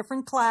in a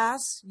different class.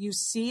 You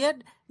see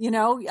it,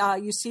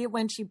 you see it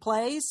when she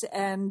plays,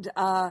 and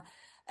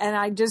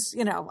I just,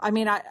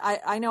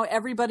 I know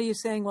everybody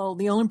is saying, well,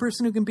 the only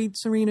person who can beat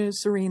Serena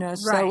is Serena.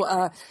 Right.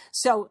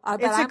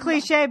 But it's a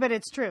cliche, but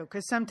it's true,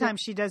 because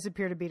sometimes she does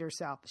appear to beat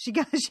herself.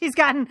 She's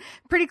gotten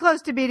pretty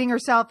close to beating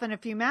herself in a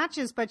few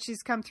matches, but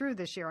she's come through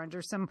this year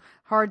under some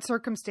hard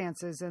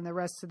circumstances in the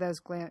rest of those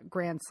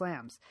Grand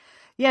Slams.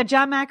 Yeah,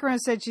 John McEnroe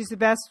said she's the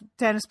best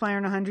tennis player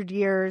in 100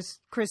 years.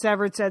 Chris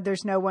Evert said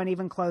there's no one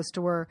even close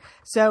to her.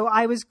 So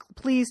I was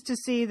pleased to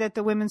see that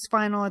the women's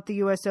final at the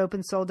U.S.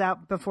 Open sold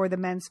out before the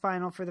men's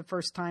final for the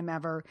first time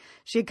ever.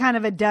 She had kind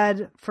of a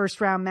dud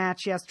first-round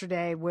match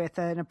yesterday with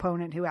an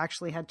opponent who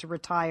actually had to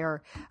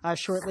retire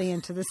shortly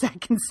into the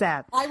second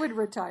set. I would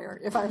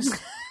retire if I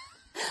was...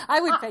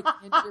 I would fake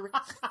an injury.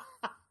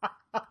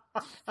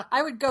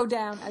 I would go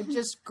down. I'd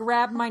just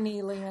grab my knee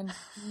and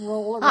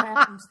roll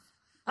around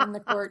on the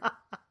court.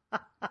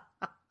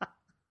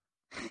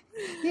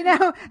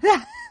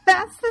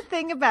 That's the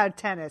thing about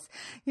tennis.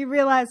 You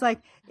realize, it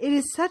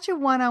is such a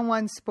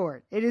one-on-one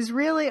sport. It is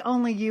really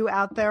only you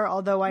out there,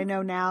 although I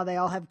know now they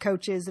all have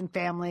coaches and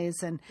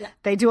families, and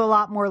they do a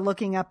lot more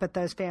looking up at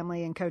those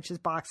family and coaches'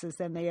 boxes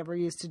than they ever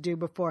used to do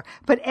before.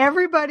 But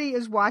everybody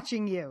is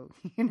watching you.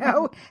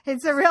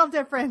 It's a real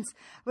difference.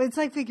 It's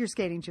like figure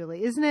skating,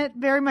 Julie, isn't it?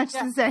 Very much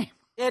the same.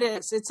 It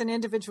is. It's an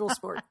individual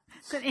sport.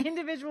 It's an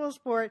individual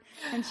sport.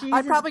 And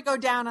I'd probably go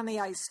down on the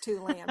ice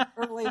too, Liam,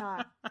 early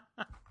on.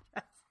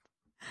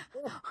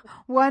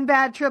 One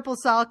bad triple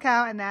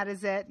Salchow, and that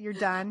is it. You're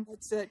done.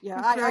 That's it.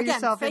 Yeah. Throw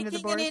yourself into the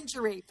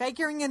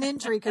faking an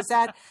injury, because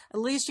that at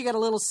least you get a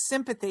little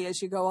sympathy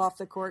as you go off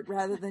the court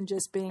rather than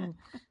just being,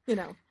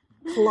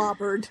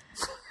 clobbered.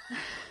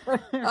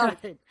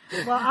 Right.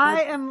 Well,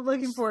 I am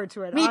looking forward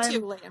to it. Me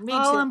too, Liam. Me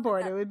all too. on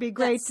board. It would be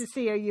great to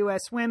see a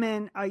U.S.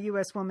 woman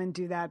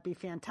do that. It'd be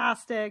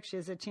fantastic. She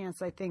has a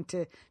chance, I think,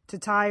 to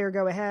tie or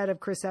go ahead of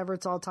Chris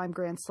Evert's all-time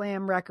Grand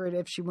Slam record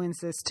if she wins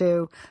this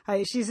too.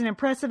 She's an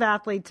impressive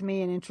athlete to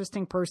me, an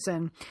interesting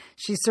person.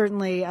 She's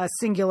certainly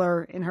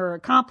singular in her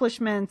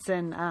accomplishments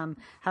and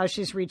how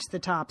she's reached the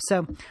top.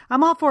 So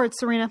I'm all for it,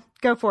 Serena.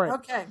 Go for it.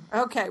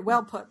 Okay.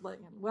 Well put, Liam.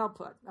 Well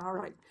put. All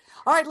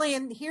right,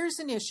 Liam, here's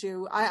an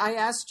issue. I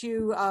asked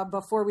you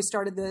before before we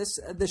started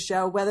the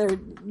show whether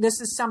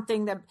this is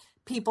something that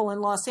people in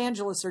Los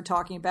Angeles are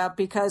talking about,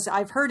 because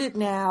I've heard it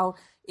now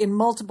in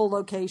multiple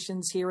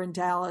locations here in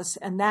Dallas,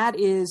 and that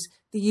is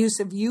the use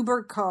of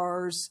Uber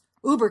cars,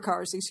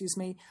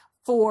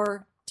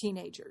 for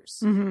teenagers.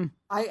 Mm-hmm.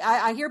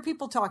 I hear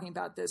people talking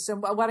about this.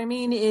 And what I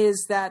mean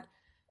is that,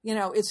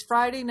 it's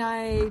Friday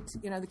night,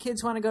 the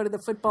kids want to go to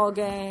the football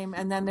game,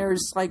 and then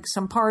there's like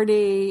some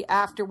party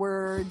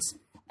afterwards.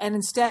 And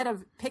instead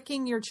of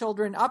picking your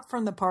children up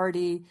from the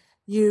party,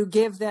 you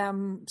give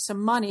them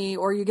some money,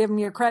 or you give them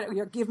your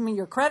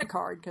credit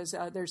card, because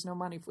there's no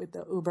money with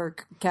the Uber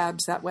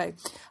cabs that way,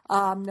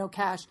 no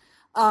cash.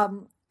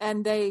 And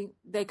they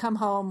come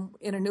home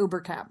in an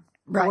Uber cab,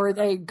 right, or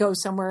they go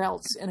somewhere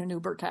else in an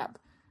Uber cab.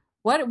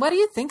 What do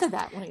you think of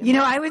that,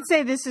 William? I would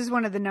say this is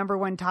one of the number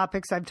one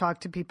topics I've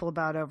talked to people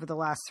about over the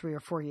last 3 or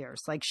 4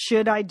 years. Like,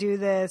 should I do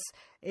this?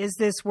 Is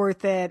this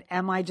worth it?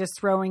 Am I just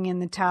throwing in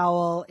the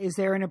towel? Is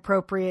there an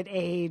appropriate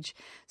age?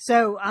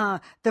 So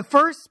the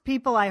first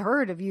people I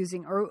heard of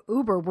using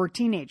Uber were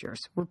teenagers,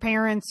 were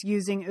parents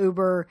using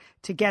Uber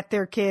to get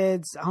their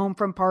kids home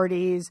from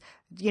parties,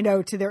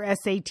 to their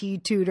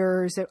SAT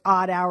tutors at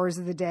odd hours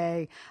of the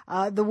day.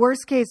 The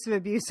worst case of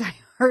abuse I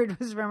heard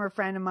was from a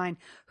friend of mine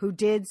who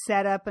did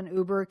set up an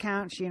Uber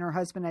account. She and her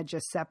husband had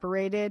just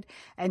separated,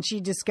 and she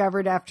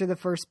discovered after the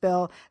first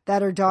bill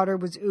that her daughter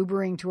was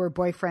Ubering to her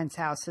boyfriend's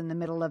house in the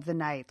middle of the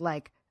night,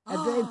 like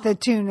at the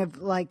tune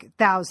of like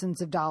thousands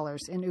of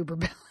dollars in Uber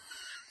bills.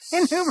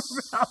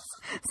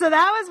 So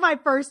that was my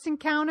first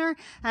encounter,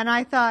 and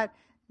I thought,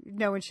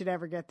 no one should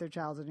ever get their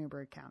child an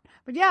Uber account.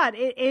 But yeah,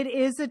 it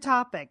is a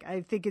topic.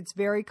 I think it's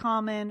very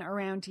common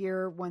around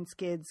here once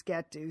kids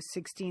get to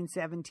 16,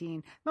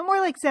 17, but more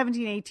like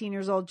 17, 18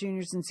 years old,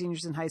 juniors and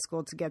seniors in high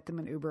school, to get them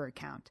an Uber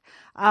account.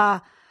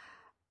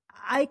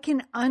 I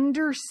can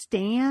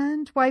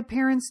understand why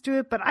parents do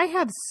it, but I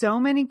have so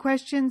many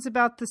questions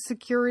about the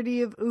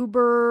security of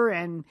Uber,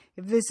 and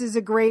if this is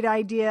a great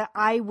idea,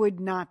 I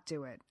would not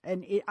do it.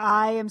 And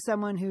I am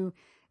someone who,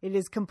 it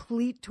is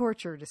complete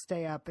torture to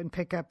stay up and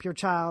pick up your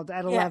child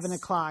at 11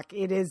 o'clock.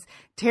 It is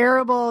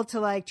terrible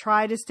to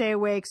try to stay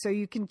awake so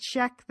you can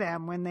check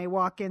them when they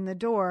walk in the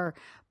door.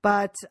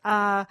 But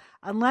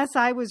unless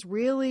I was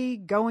really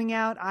going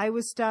out, I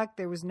was stuck,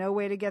 there was no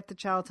way to get the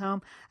child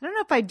home. I don't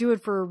know if I'd do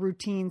it for a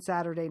routine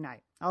Saturday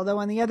night. Although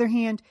on the other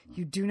hand,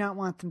 you do not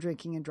want them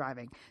drinking and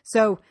driving.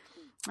 So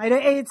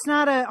it's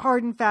not a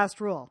hard and fast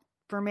rule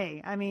for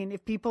me. I mean,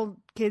 if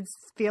kids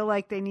feel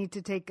like they need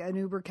to take an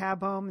Uber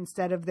cab home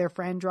instead of their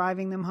friend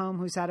driving them home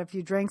who's had a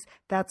few drinks,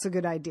 that's a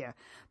good idea.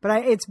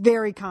 But it's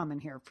very common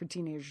here for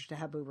teenagers to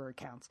have Uber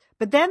accounts.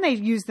 But then they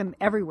use them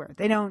everywhere.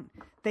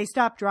 They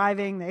stop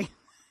driving.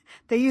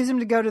 They use them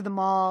to go to the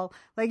mall.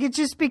 Like, it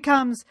just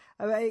becomes,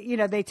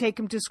 they take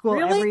them to school.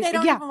 Really? They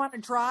don't even want to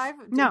drive?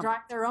 No.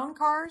 Drive their own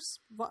cars?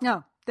 What?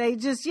 No. They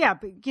just, but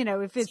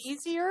if it's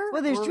easier.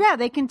 Well,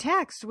 they can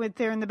text when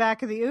they're in the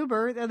back of the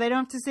Uber. They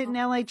don't have to sit in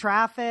LA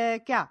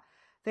traffic. Yeah.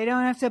 They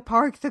don't have to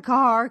park the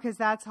car because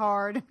that's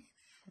hard.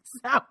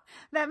 So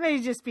that may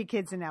just be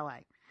kids in LA.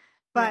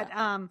 But,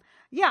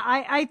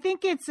 I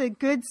think it's a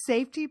good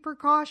safety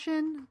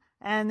precaution.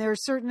 And there are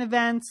certain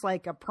events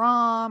like a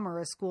prom or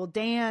a school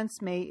dance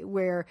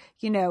where,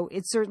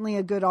 it's certainly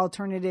a good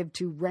alternative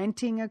to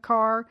renting a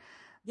car.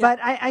 Yeah. But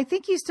I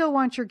think you still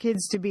want your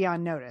kids to be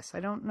on notice. I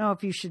don't know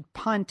if you should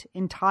punt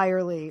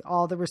entirely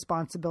all the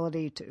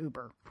responsibility to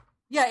Uber.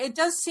 Yeah, it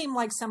does seem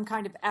like some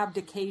kind of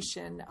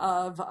abdication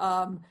of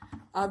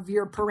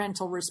your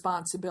parental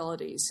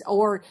responsibilities,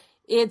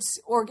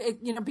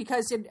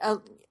 because it.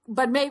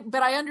 But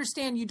I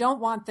understand you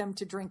don't want them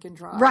to drink and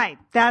drive. Right.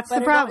 That's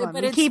the problem.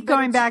 You keep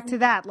going back to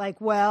that.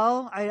 Like,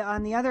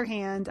 on the other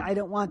hand, I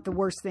don't want the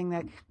worst thing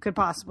that could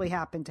possibly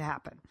happen to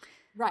happen.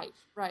 Right.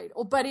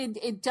 But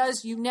it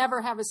does, you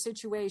never have a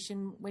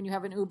situation when you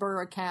have an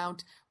Uber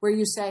account where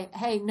you say,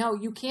 hey, no,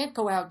 you can't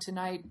go out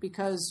tonight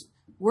because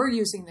we're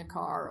using the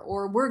car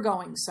or we're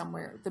going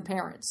somewhere, the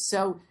parents.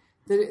 So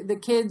the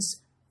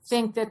kids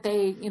think that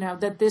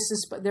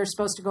they're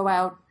supposed to go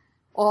out.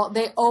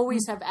 They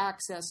always have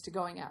access to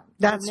going out.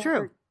 That's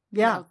true.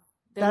 Yeah,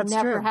 they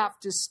never have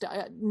to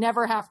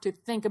never have to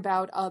think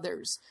about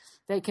others.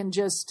 They can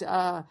just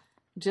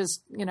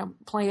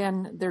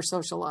plan their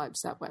social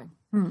lives that way.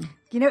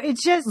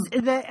 It's just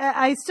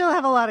I still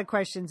have a lot of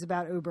questions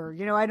about Uber.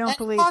 I don't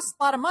believe it costs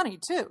a lot of money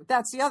too.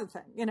 That's the other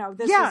thing.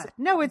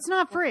 No, it's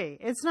not free.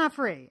 It's not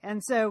free.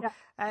 And so,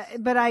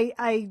 but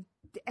I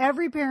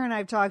every parent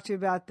I've talked to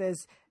about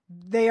this,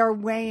 they are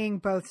weighing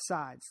both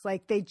sides.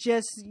 Like, they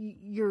just,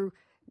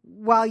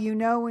 while you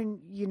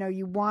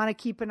want to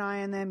keep an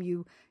eye on them,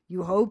 you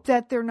hope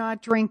that they're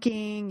not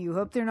drinking, you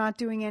hope they're not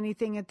doing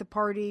anything at the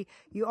party.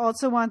 You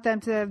also want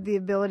them to have the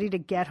ability to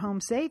get home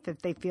safe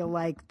if they feel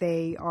like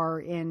they are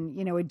in,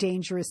 a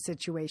dangerous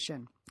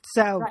situation.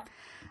 So right.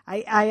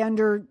 I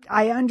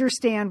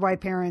understand why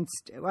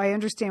parents do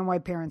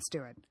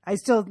it. I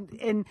still,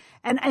 and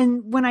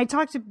when I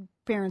talk to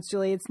parents,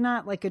 Julie, it's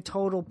not like a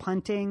total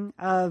punting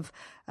of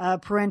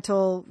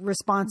parental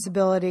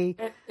responsibility.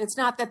 It's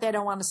not that they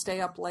don't want to stay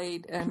up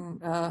late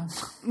and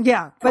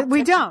yeah, but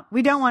we don't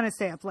want to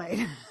stay up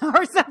late,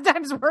 or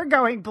sometimes we're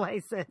going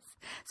places.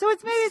 So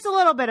maybe it's a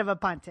little bit of a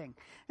punting.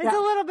 It's a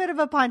little bit of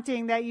a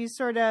punting that you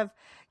sort of,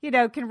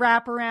 can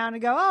wrap around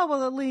and go, oh,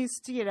 well, at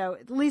least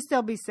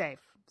they'll be safe.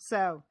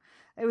 So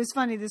it was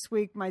funny this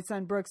week. My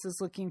son Brooks is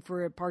looking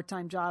for a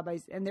part-time job,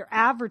 and they're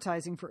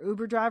advertising for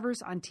Uber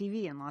drivers on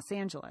TV in Los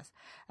Angeles.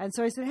 And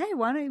so I said, hey,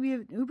 why don't you be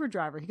an Uber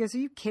driver? He goes, are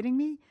you kidding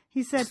me?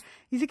 He said,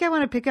 you think I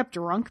want to pick up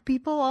drunk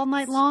people all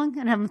night long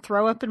and have them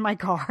throw up in my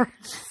car?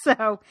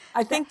 So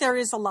I think there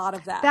is a lot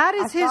of that. That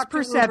is his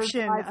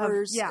perception of,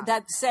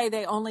 that say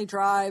they only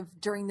drive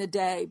during the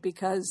day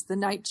because the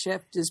night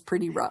shift is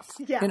pretty rough.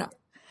 Yeah.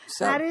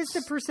 So that is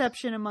the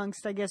perception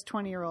amongst, I guess,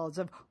 20-year-olds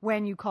of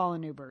when you call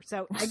an Uber.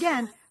 So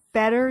again,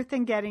 better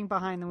than getting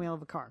behind the wheel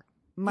of a car.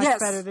 Much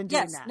better than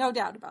doing that. No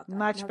doubt about that.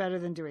 Much better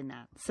than doing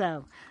that.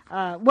 So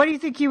what do you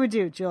think you would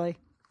do, Julie?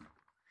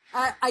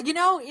 I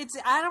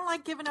don't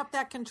like giving up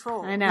that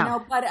control. I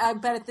know. But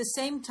at the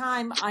same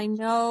time, I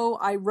know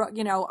I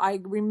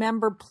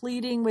remember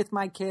pleading with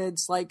my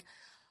kids, like,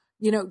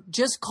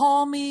 just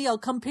call me, I'll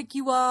come pick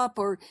you up,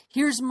 or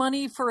here's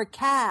money for a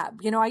cab.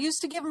 I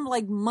used to give them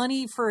like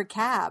money for a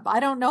cab. I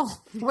don't know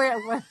where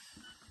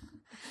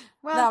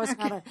well,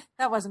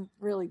 that wasn't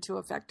really too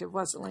effective,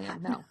 was it,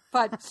 Liam? No,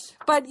 but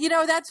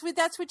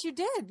that's what you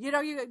did.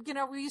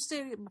 We used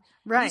to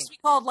be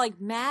called like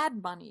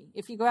mad money.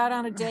 If you go out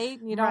on a date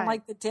and you don't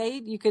like the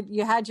date,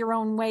 you had your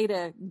own way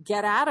to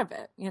get out of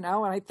it. And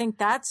I think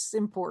that's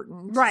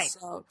important. Right.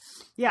 So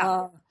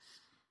yeah.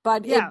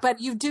 But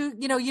you do,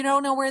 you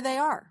don't know where they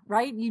are,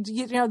 right?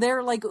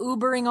 They're like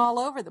Ubering all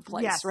over the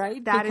place, yes,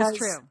 right? That is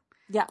true.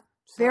 Yeah.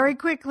 So. Very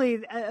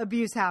quickly,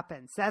 abuse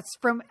happens. That's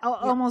from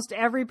almost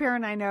every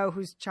parent I know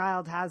whose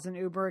child has an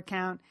Uber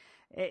account.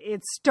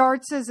 It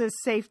starts as a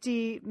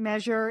safety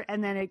measure,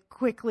 and then it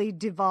quickly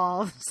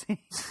devolves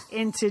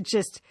into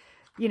just,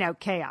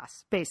 chaos,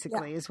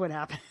 basically, is what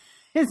happens.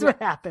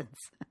 What happens.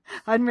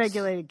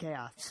 Unregulated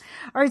chaos.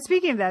 All right.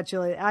 Speaking of that,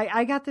 Julie,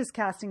 I got this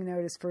casting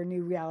notice for a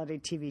new reality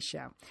TV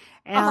show,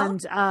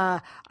 and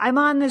I'm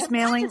on this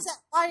mailing.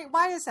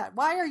 Why is that?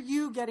 Why are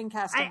you getting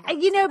casting?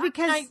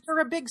 Because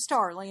you're a big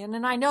star, Lian,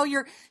 and I know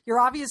you're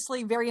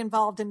obviously very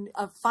involved in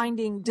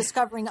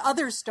discovering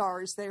other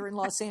stars there in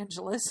Los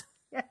Angeles.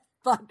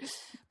 But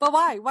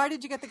why? Why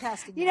did you get the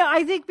casting?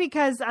 I think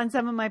because on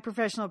some of my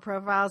professional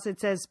profiles it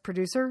says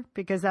producer,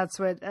 because that's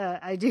what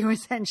I do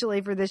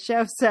essentially for this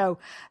show. So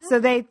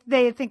they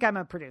think I'm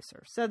a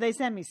producer. So they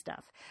send me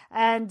stuff.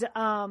 And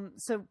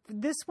so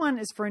this one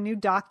is for a new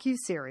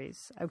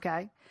docu-series.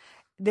 Okay.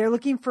 They're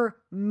looking for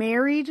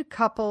married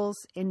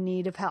couples in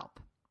need of help.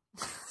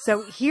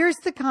 So here's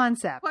the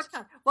concept.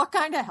 What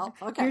kind of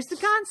help? Okay. Here's the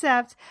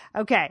concept.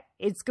 Okay.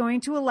 It's going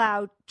to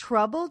allow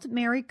troubled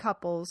married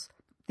couples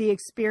the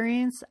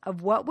experience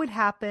of what would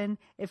happen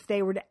if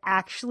they were to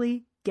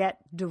actually get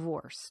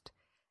divorced,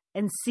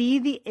 and see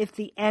if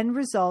the end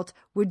result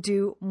would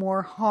do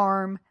more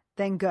harm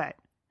than good.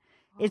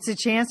 It's a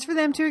chance for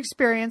them to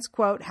experience,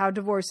 quote, how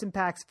divorce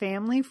impacts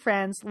family,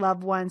 friends,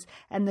 loved ones,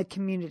 and the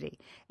community.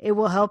 It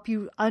will help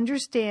you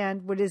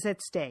understand what is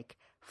at stake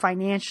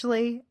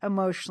financially,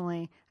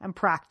 emotionally, and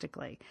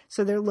practically.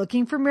 So they're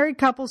looking for married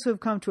couples who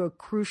have come to a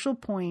crucial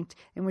point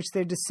in which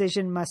their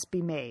decision must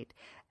be made,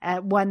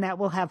 one that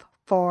will have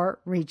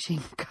far-reaching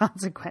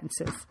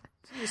consequences.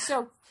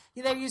 So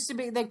there used to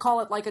be, they call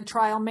it like a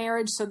trial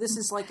marriage. So this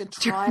is like a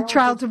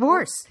trial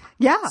divorce.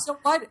 Yeah. So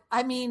what,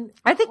 I think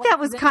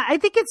I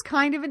think it's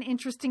kind of an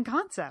interesting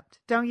concept.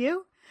 Don't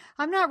you?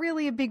 I'm not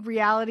really a big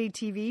reality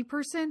TV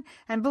person.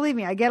 And believe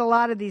me, I get a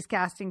lot of these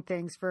casting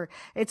things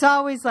it's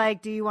always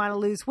like, do you want to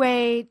lose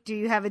weight? Do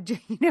you have do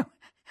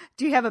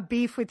you have a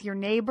beef with your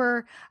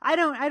neighbor? I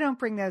don't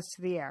bring those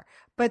to the air,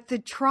 but the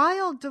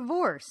trial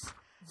divorce,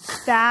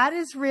 that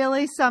is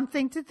really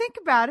something to think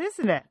about,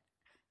 isn't it?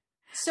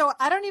 So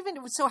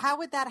how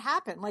would that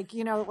happen?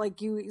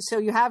 So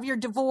you have your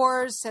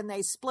divorce and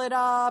they split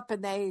up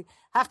and they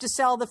have to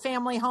sell the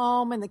family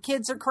home and the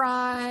kids are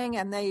crying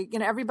and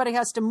everybody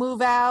has to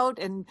move out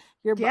and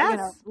you're,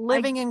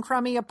 living in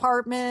crummy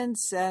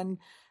apartments, and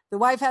the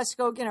wife has to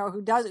go,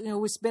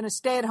 who's been a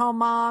stay-at-home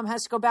mom,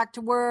 has to go back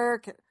to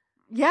work.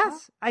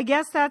 Yes, I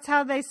guess that's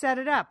how they set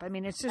it up. I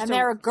mean, it's just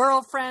their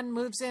girlfriend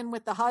moves in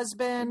with the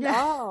husband. Yeah.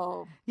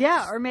 Oh,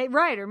 yeah, or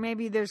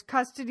maybe there's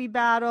custody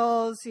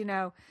battles.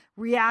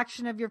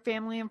 Reaction of your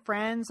family and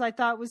friends. I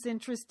thought was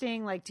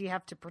interesting. Like, do you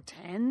have to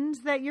pretend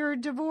that you're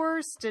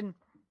divorced and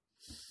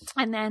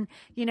then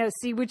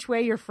see which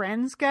way your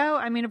friends go?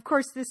 I mean, of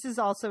course, this is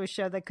also a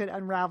show that could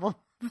unravel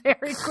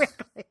very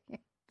quickly.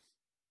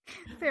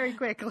 Very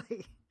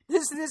quickly.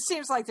 This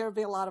seems like there would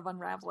be a lot of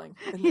unraveling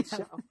in this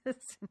show.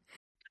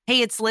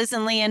 Hey, it's Liz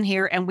and Lian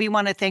here, and we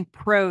want to thank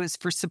Prose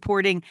for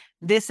supporting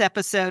this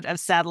episode of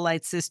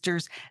Satellite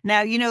Sisters.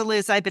 Now,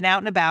 Liz, I've been out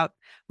and about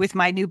with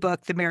my new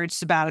book, The Marriage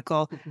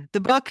Sabbatical. The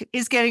book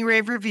is getting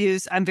rave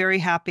reviews. I'm very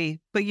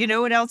happy. But you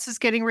know what else is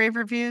getting rave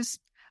reviews?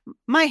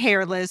 My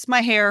hair, Liz,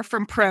 my hair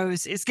from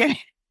Prose is getting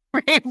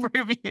rave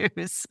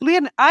reviews.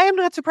 Leanne, I am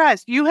not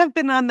surprised. You have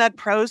been on that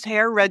Prose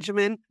hair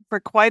regimen for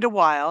quite a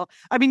while.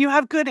 I mean, you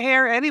have good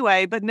hair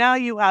anyway, but now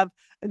you have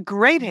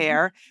great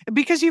hair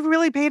because you've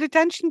really paid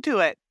attention to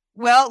it.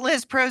 Well,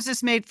 Liz, Prose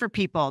is made for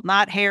people,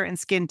 not hair and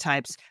skin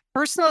types.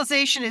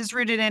 Personalization is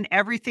rooted in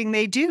everything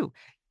they do,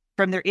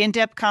 from their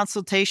in-depth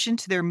consultation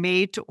to their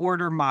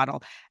made-to-order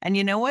model. And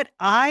you know what?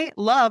 I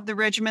love the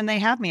regimen they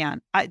have me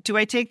on. Do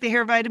I take the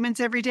hair vitamins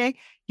every day?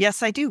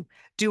 Yes, I do.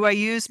 Do I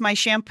use my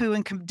shampoo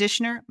and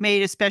conditioner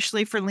made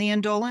especially for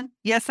Leanne Dolan?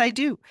 Yes, I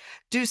do.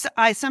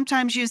 I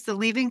sometimes use the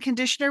leave-in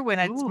conditioner when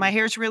my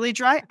hair's really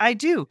dry? I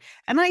do.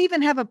 And I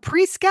even have a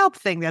pre-scalp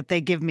thing that they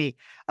give me.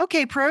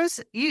 Okay, Prose,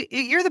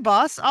 you're the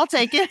boss. I'll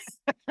take it.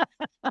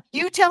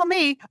 You tell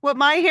me what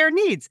my hair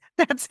needs.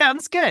 That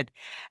sounds good.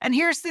 And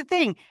here's the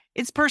thing.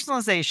 It's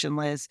personalization,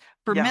 Liz.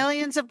 For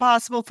millions of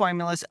possible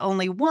formulas,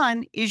 only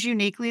one is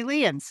uniquely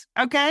Leanne's.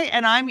 Okay?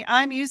 And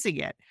I'm using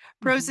it.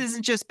 Prose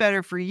isn't just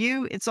better for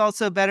you, it's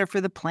also better for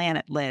the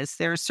planet, Liz.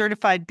 They're a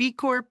certified B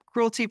Corp,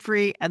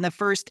 cruelty-free, and the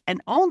first and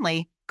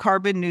only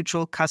carbon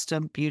neutral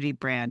custom beauty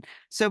brand.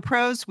 So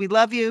Prose, we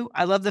love you.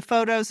 I love the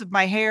photos of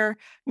my hair.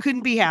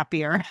 Couldn't be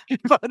happier.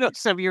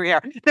 Photos of your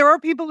hair. There are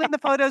people in the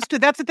photos too.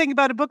 That's the thing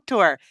about a book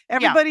tour.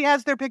 Everybody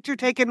has their picture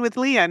taken with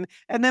Leanne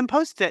and then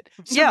post it.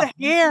 So the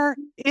hair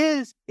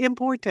is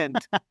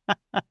important.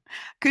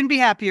 Couldn't be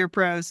happier,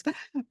 Prose.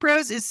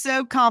 Prose is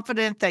so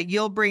confident that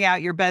you'll bring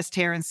out your best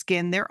hair and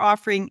skin. They're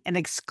offering an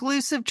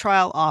exclusive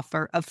trial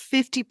offer of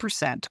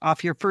 50%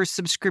 off your first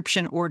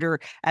subscription order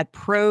at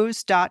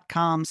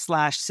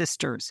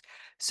prose.com/sisters.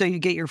 So you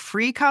get your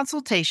free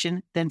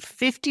consultation, then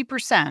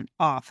 50%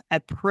 off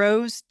at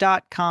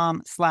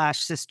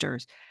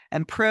prose.com/sisters.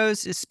 And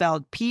Prose is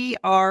spelled Prose.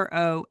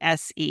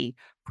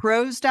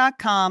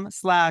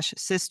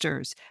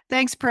 Prose.com/sisters.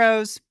 Thanks,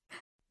 Prose.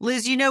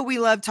 Liz, you know we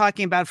love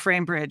talking about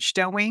FrameBridge,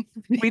 don't we?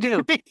 We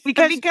do.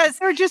 because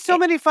there are just so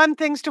many fun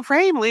things to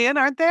frame, Leanne,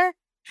 aren't there?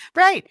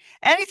 Right.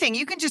 Anything.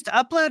 You can just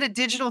upload a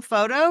digital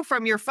photo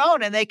from your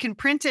phone and they can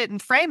print it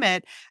and frame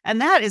it. And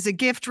that is a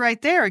gift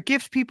right there, a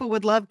gift people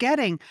would love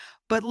getting.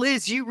 But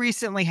Liz, you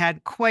recently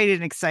had quite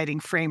an exciting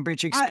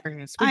FrameBridge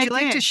experience. Would you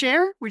like to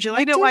share? Would you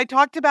like to? I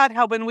talked about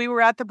how when we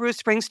were at the Bruce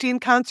Springsteen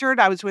concert,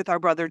 I was with our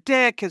brother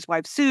Dick, his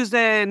wife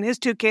Susan, his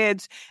two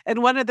kids,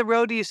 and one of the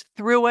roadies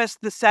threw us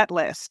the set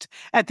list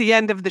at the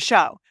end of the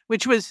show,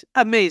 which was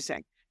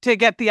amazing to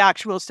get the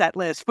actual set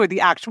list for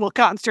the actual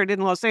concert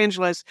in Los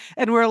Angeles.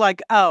 And we're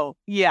like, oh,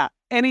 yeah.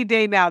 Any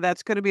day now,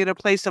 that's going to be in a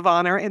place of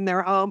honor in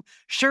their home.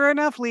 Sure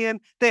enough,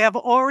 Leanne, they have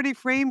already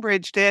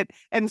FrameBridged it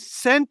and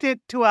sent it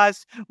to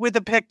us with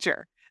a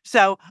picture.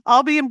 So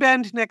I'll be in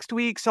Bend next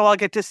week, so I'll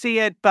get to see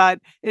it. But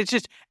it's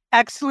just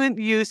excellent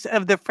use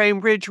of the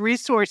FrameBridge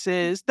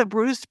resources, the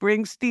Bruce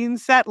Springsteen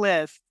set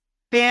list.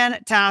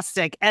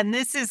 Fantastic. And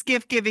this is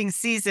gift giving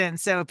season.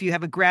 So if you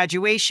have a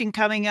graduation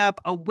coming up,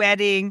 a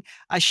wedding,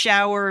 a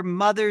shower,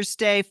 Mother's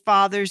Day,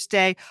 Father's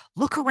Day,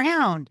 look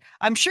around.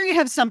 I'm sure you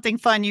have something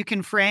fun you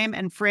can frame,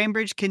 and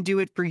FrameBridge can do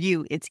it for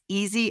you. It's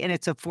easy and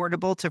it's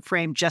affordable to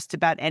frame just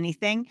about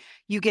anything.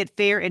 You get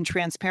fair and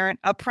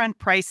transparent upfront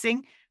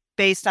pricing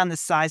based on the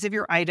size of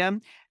your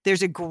item.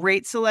 There's a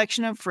great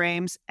selection of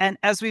frames. And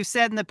as we've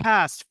said in the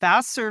past,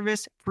 fast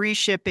service, free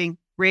shipping,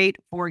 great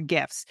for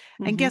gifts.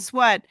 And guess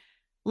what?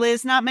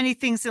 Liz, not many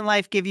things in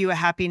life give you a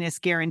happiness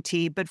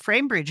guarantee, but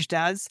FrameBridge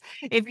does.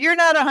 If you're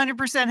not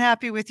 100%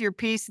 happy with your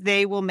piece,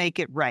 they will make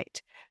it right.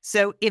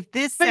 So if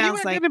this sounds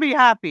like... But you're going to be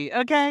happy,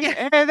 okay?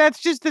 Yeah.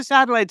 That's just the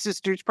Satellite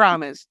Sisters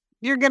promise.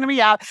 You're going to be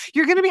out.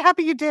 You're going to be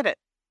happy you did it.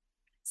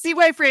 See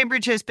why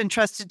FrameBridge has been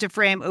trusted to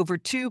frame over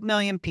 2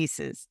 million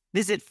pieces.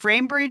 Visit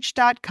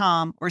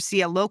framebridge.com or see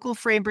a local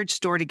FrameBridge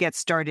store to get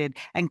started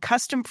and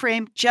custom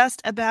frame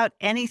just about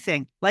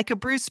anything, like a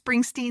Bruce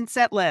Springsteen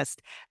set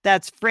list.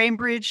 That's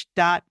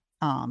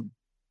framebridge.com.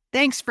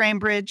 Thanks,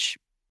 FrameBridge.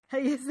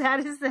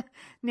 That is the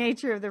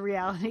nature of the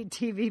reality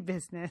TV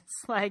business.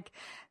 Like,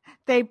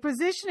 they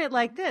position it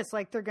like this,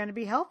 like they're going to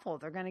be helpful.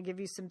 They're going to give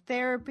you some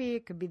therapy.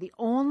 It could be the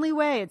only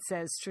way, it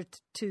says,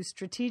 to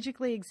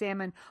strategically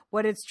examine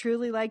what it's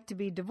truly like to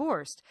be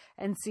divorced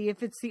and see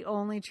if it's the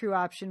only true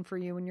option for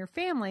you and your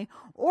family.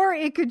 Or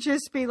it could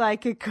just be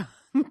like a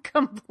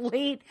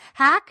complete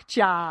hack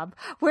job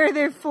where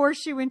they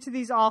force you into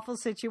these awful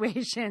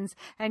situations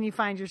and you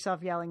find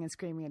yourself yelling and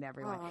screaming at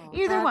everyone.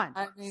 Either one.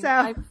 I mean,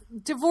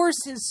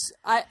 divorce is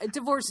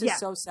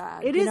so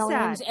sad. It is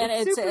sad. And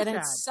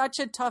it's such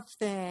a tough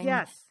thing.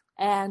 Yes.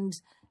 And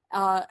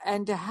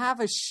to have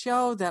a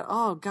show that,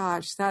 oh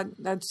gosh,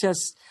 that's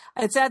just,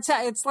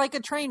 it's like a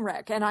train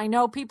wreck. And I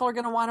know people are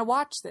going to want to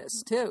watch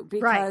this too,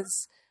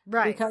 because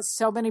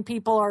so many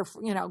people are,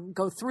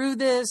 go through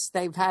this.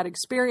 They've had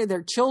experience,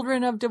 they're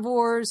children of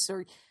divorce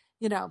or,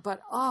 but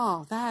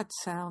that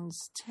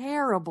sounds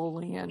terrible,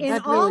 Leanne.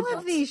 In all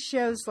of these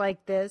shows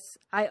like this,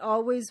 I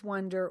always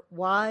wonder,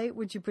 why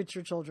would you put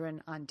your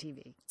children on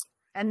TV?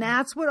 And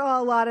that's what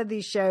a lot of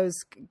these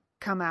shows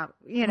come out,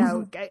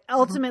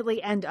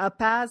 ultimately end up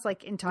as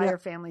like entire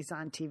families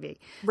on TV.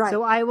 Right.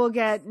 So I will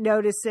get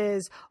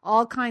notices,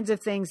 all kinds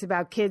of things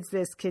about kids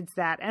this, kids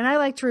that. And I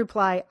like to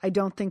reply, I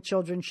don't think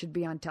children should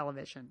be on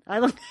television.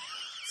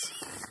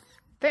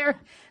 They're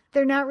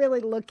not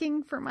really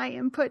looking for my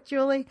input,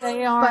 Julie.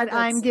 They are. But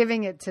I'm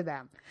giving it to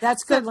them.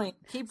 That's good, Lane.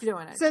 Keep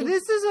doing it.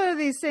 This is one of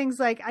these things,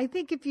 like, I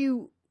think if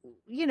you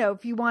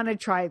want to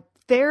try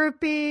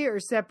therapy or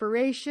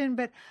separation,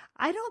 but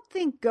I don't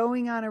think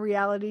going on a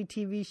reality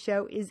TV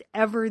show is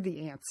ever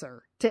the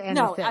answer to anything.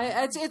 No,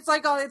 it's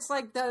like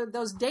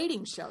those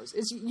dating shows.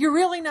 You're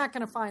really not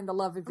going to find the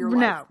love of your life.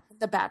 No.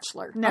 The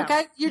Bachelor. No.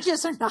 Okay? You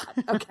just are not.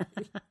 Okay.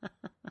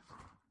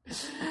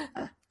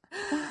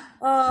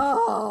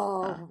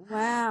 Oh,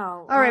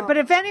 wow. All right. But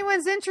if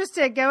anyone's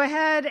interested, go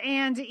ahead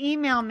and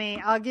email me.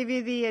 I'll give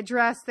you the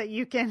address that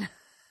you can,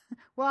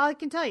 well, I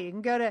can tell you. You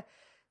can go to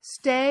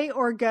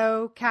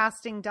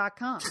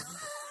stayorgocasting.com.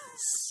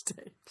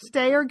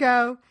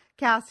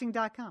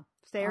 Stayorgocasting.com.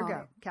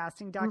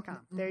 Stayorgocasting.com.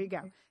 There you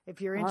go.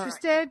 If you're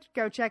interested,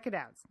 go check it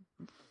out.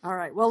 All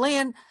right. Well,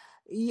 Leanne,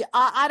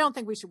 I don't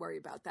think we should worry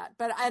about that.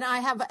 But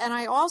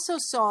I also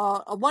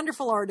saw a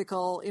wonderful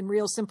article in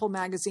Real Simple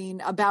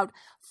magazine about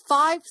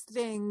 5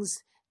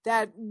 things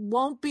that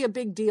won't be a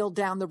big deal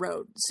down the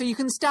road. So you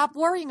can stop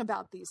worrying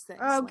about these things.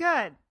 Oh,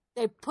 good.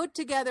 They put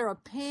together a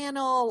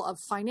panel of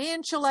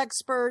financial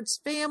experts,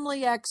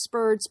 family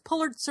experts,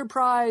 Pulitzer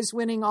Prize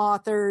winning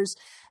authors.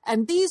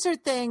 And these are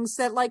things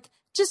that, like,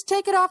 just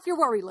take it off your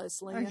worry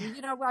list, Lynn.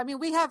 Okay.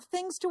 We have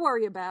things to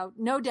worry about,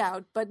 no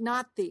doubt, but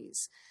not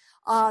these.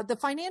 The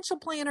financial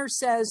planner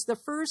says the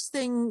first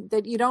thing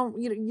that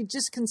you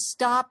just can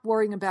stop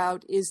worrying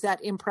about is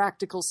that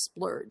impractical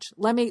splurge.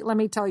 Let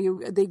me tell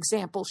you the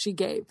example she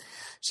gave.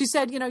 She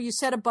said, you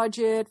set a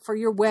budget for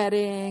your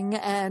wedding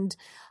and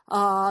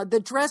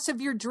the dress of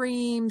your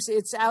dreams,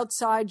 it's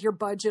outside your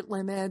budget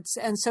limits.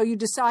 And so you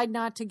decide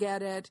not to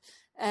get it.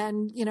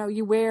 And,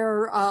 you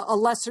wear a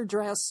lesser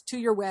dress to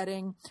your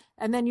wedding.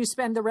 And then you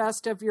spend the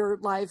rest of your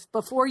life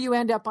before you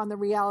end up on the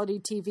reality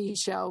TV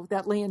show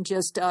that Leanne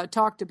just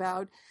talked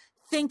about,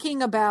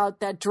 thinking about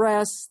that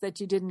dress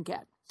that you didn't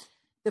get.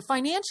 The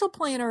financial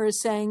planner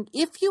is saying,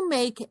 if you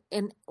make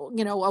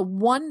a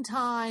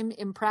one-time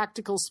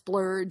impractical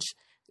splurge,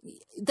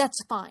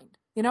 that's fine.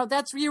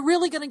 You're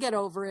really going to get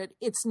over it.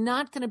 It's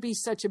not going to be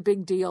such a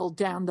big deal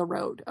down the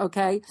road.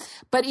 Okay.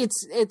 But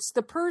it's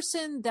the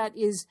person that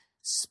is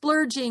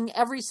splurging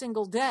every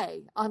single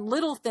day on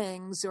little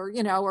things or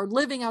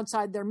living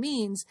outside their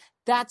means.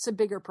 That's a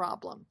bigger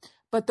problem.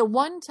 But the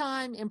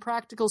one-time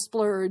impractical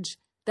splurge,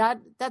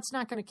 that's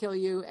not going to kill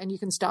you, and you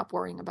can stop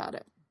worrying about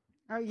it.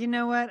 Oh, you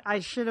know what? I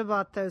should have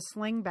bought those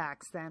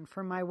slingbacks then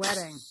for my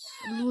wedding.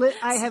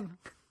 I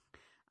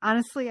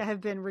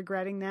have been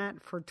regretting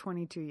that for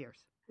 22 years.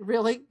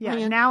 Really? Yeah.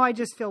 Man. Now I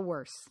just feel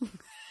worse.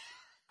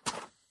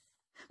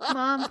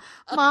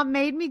 Mom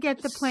made me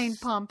get the plain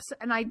pumps,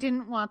 and I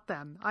didn't want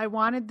them. I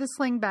wanted the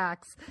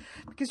slingbacks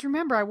because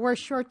remember, I wore a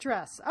short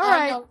dress. All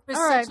right.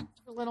 Such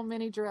a little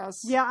mini dress.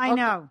 Yeah, I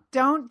know.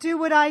 Don't do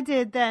what I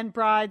did then,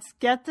 brides.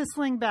 Get the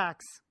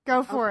slingbacks.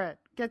 Go for it.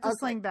 Get the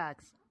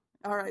slingbacks.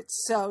 All right.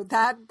 So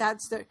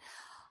that's the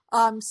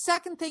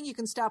second thing you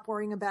can stop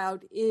worrying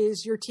about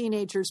is your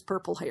teenager's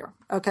purple hair.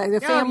 Okay.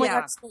 The family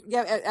expert.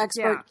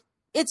 Yeah.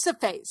 It's a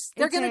phase.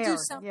 They're going to do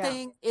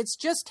something. Yeah. It's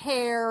just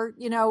hair.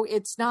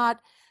 It's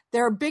not,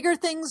 there are bigger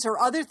things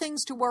or other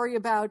things to worry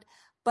about,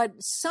 but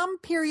some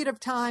period of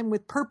time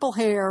with purple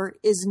hair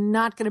is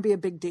not going to be a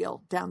big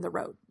deal down the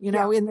road. In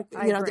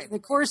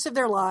the course of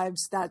their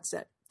lives, that's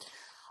it.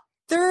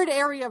 Third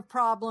area of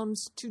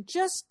problems to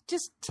just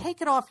take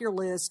it off your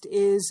list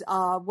is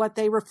what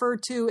they refer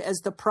to as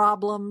the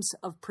problems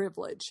of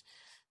privilege,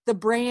 the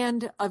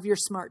brand of your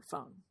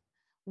smartphone.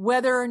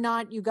 Whether or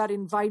not you got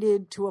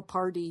invited to a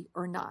party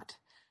or not.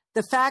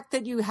 The fact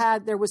that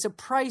there was a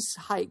price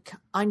hike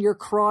on your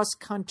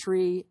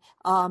cross-country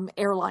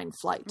airline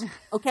flight,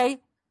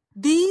 okay?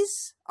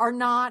 These are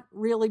not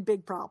really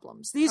big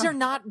problems. These are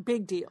not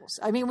big deals.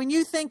 I mean, when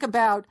you think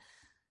about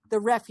the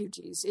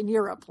refugees in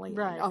Europe, Lena,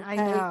 right, okay, I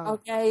know.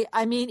 Okay?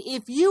 I mean,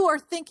 if you are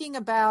thinking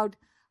about,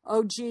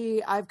 oh,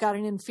 gee, I've got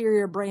an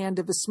inferior brand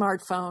of a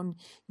smartphone,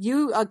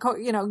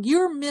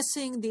 you're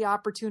missing the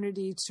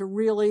opportunity to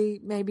really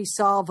maybe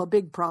solve a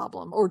big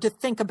problem or to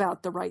think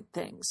about the right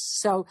things.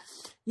 So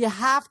you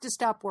have to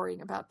stop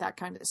worrying about that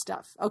kind of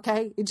stuff.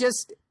 Okay.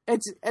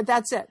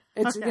 That's it.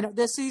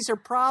 These are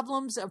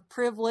problems of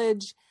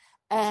privilege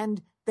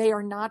and they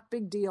are not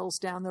big deals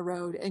down the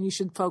road, and you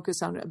should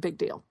focus on a big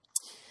deal.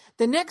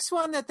 The next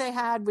one that they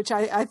had, which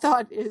I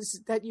thought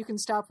is that you can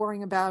stop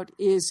worrying about,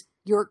 is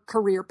your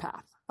career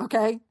path.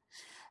 Okay.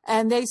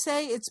 And they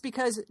say it's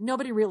because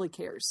nobody really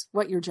cares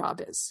what your job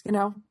is,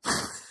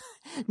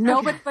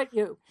 nobody but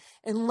you,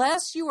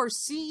 unless you are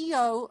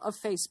CEO of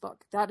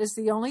Facebook. That is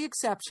the only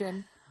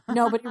exception.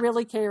 Nobody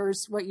really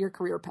cares what your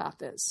career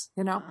path is,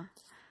 and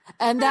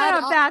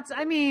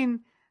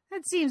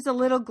That seems a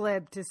little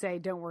glib to say,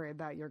 don't worry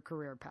about your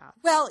career path.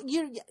 Well,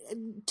 you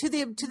to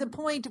the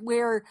point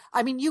where,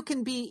 I mean, you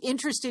can be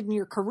interested in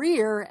your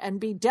career and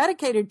be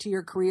dedicated to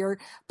your career,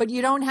 but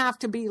you don't have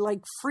to be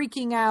like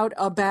freaking out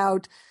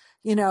about,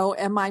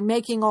 am I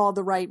making all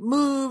the right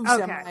moves?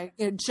 Okay. Am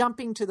I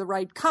jumping to the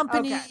right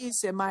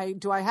companies? Okay.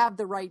 Do I have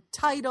the right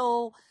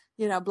title?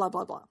 Blah,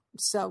 blah, blah.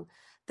 So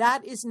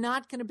that is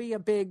not going to be a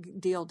big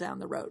deal down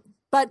the road.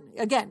 But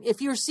again, if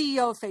you're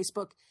CEO of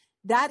Facebook,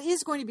 that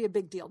is going to be a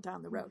big deal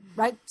down the road,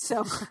 right?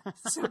 So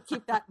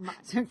keep that in mind.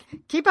 So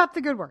keep up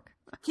the good work.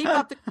 Keep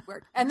up the good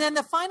work. And then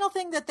the final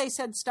thing that they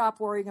said stop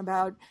worrying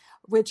about,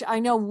 which I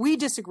know we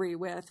disagree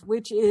with,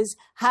 which is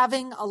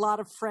having a lot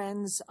of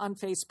friends on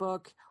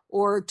Facebook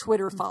or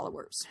Twitter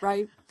followers,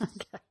 right?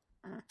 Okay.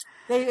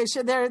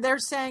 They're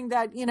saying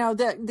that,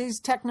 these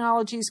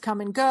technologies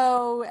come and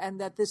go, and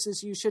that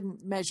you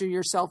shouldn't measure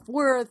your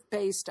self-worth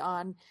based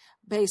on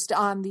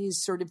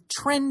these sort of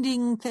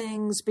trending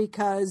things,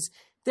 because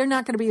they're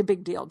not going to be a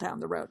big deal down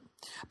the road.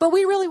 But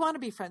we really want to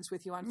be friends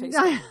with you on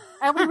Facebook.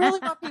 And we really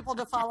want people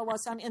to follow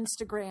us on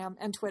Instagram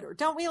and Twitter.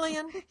 Don't we,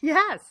 Lian?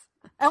 Yes.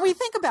 And we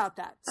think about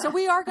that. So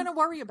we are going to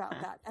worry about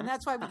that. And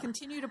that's why we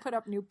continue to put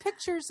up new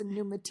pictures and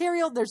new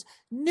material. There's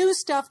new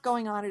stuff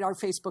going on at our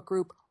Facebook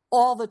group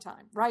all the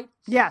time, right?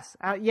 Yes.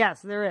 Yes,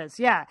 there is.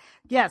 Yeah.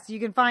 Yes. You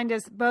can find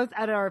us both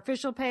at our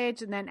official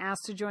page and then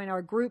ask to join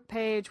our group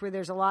page, where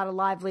there's a lot of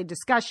lively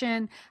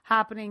discussion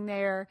happening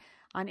there.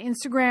 On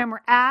Instagram, we're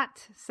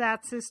at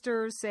Sat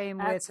Sisters,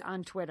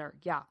 on Twitter.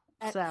 Yeah.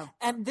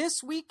 And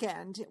this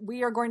weekend,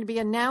 we are going to be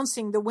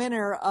announcing the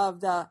winner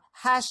of the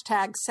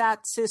hashtag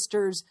Sat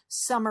Sisters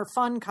Summer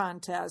Fun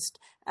Contest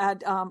on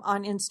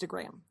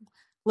Instagram.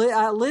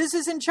 Liz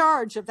is in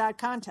charge of that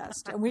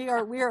contest, and we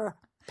are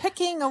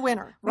picking a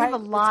winner. We have a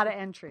lot of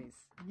entries.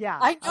 Yeah,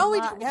 I know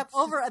we do. We have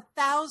over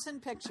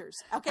 1,000 pictures.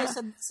 Okay,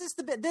 so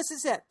this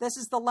is it. This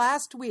is the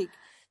last week.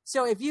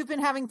 So if you've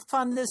been having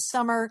fun this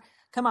summer,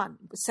 come on,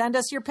 send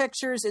us your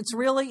pictures. It's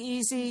really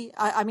easy.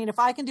 I mean, if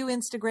I can do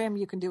Instagram,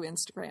 you can do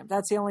Instagram.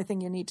 That's the only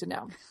thing you need to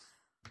know.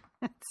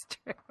 It's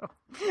true.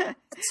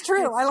 It's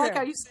true. I like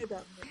how you say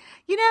that.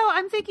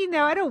 I'm thinking,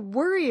 though, I don't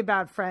worry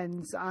about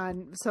friends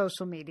on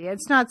social media.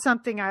 It's not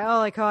something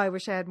I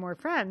wish I had more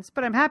friends.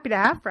 But I'm happy to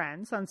have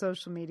friends on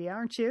social media,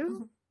 aren't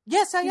you?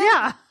 Yes, I am.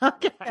 Yeah.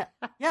 Okay.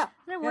 Yeah.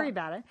 Don't worry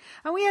about it.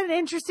 And we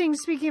had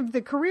speaking of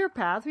the career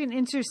path, we had an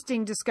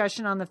interesting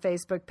discussion on the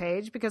Facebook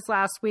page, because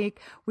last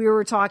week we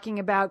were talking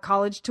about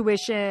college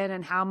tuition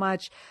and how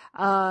much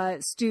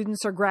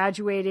students are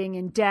graduating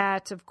in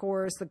debt. Of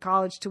course, the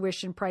college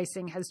tuition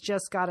pricing has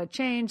just got to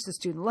change. The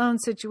student loan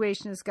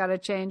situation has got to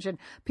change. And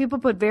people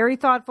put very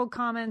thoughtful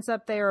comments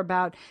up there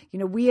about,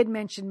 we had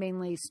mentioned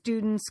mainly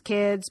students,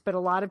 kids, but a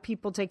lot of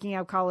people taking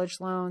out college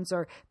loans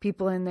are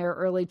people in their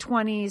early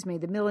 20s,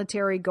 maybe the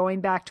military,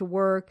 going back to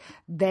work.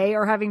 They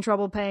are having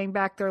trouble paying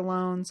back their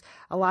loans.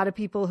 A lot of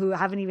people who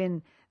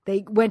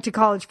they went to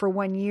college for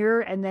 1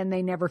 year and then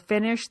they never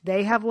finished.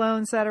 They have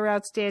loans that are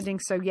outstanding.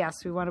 So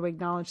yes, we want to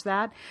acknowledge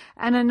that.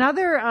 And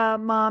another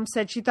mom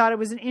said she thought it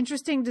was an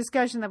interesting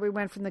discussion that we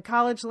went from the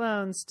college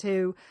loans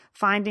to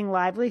finding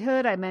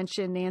livelihood. I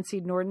mentioned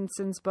Nancy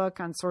Nordenson's book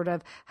on sort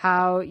of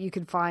how you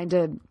can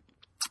find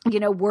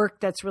work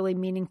that's really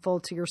meaningful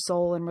to your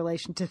soul in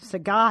relationship to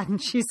God.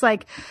 And she's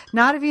like,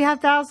 not if you have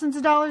thousands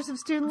of dollars of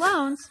student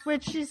loans,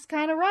 which she's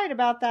kind of right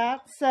about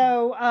that.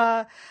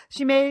 So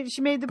she made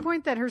the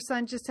point that her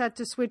son just had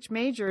to switch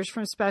majors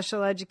from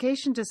special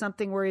education to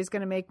something where he's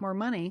going to make more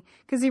money,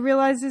 because he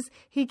realizes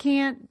he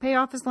can't pay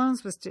off his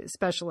loans with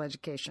special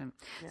education.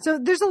 Yeah. So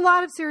there's a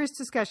lot of serious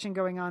discussion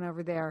going on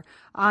over there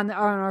on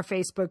our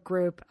Facebook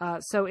group.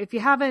 So if you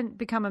haven't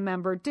become a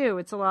member, do.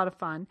 It's a lot of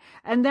fun.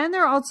 And then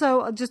there are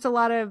also just a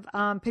lot of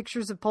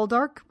pictures of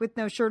Poldark with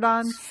no shirt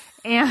on,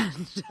 and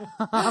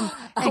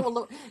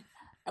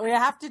we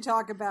have to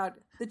talk about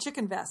the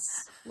chicken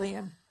vests,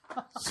 Lian.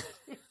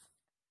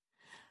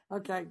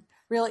 Okay,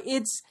 really,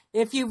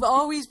 if you've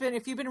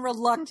been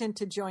reluctant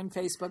to join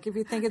Facebook, if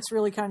you think it's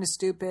really kind of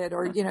stupid,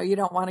 or you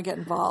don't want to get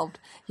involved,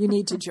 you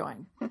need to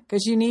join,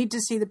 because you need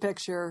to see the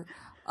picture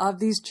of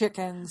these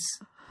chickens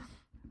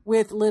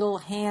with little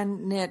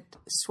hand knit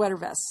sweater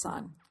vests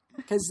on.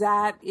 Because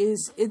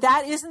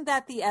isn't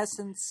that the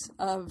essence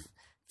of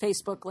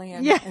Facebook,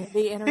 Lian, and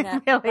the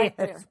internet? It really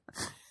is.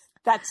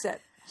 That's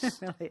it. It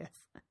really is.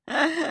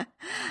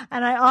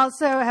 And I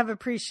also have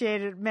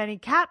appreciated many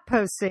cat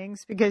postings,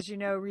 because,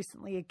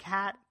 recently a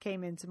cat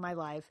came into my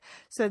life.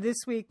 So this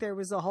week there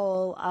was a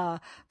whole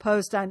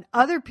post on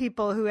other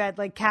people who had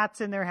like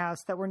cats in their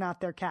house that were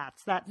not their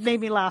cats. That made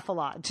me laugh a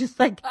lot. Just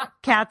like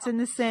cats in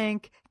the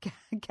sink,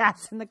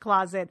 cats in the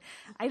closet.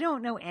 I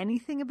don't know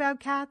anything about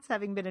cats,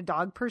 having been a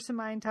dog person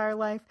my entire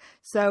life.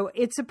 So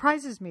it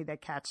surprises me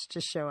that cats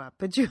just show up.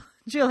 But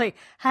Julie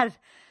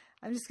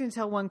I'm just going to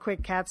tell one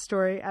quick cat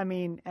story. I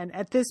mean, and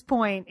at this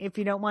point, if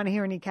you don't want to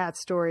hear any cat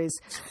stories,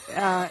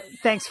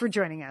 thanks for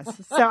joining us.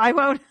 So I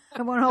won't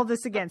hold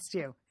this against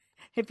you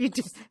if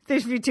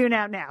you tune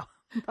out now.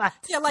 But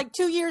Yeah, like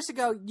 2 years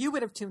ago, you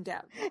would have tuned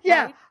out.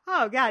 yeah. Right?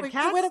 Oh God,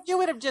 cats. You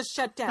would have just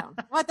shut down.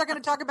 What, they're going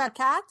to talk about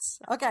cats?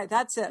 Okay,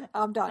 that's it.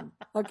 I'm done.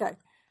 Okay.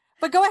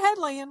 But go ahead,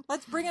 Lian.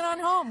 Let's bring it on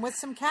home with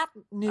some cat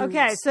news.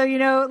 Okay, so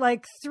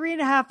like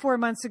 3.5, 4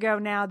 months ago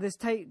now, this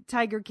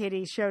tiger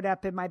kitty showed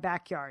up in my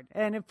backyard,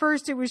 and at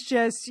first it was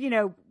just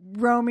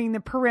roaming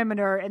the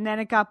perimeter, and then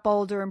it got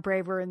bolder and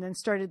braver, and then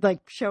started like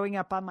showing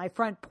up on my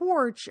front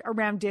porch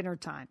around dinner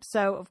time.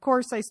 So of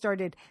course I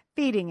started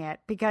feeding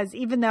it, because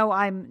even though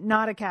I'm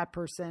not a cat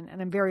person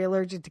and I'm very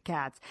allergic to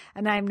cats,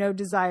 and I have no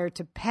desire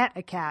to pet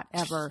a cat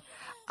ever,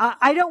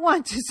 I don't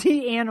want to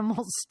see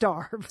animals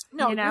starve.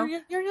 No,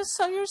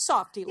 you're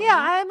softy. Yeah,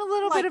 I'm a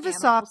little like bit of a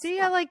animals. softie.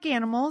 I like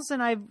animals,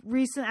 and I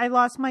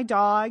lost my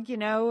dog,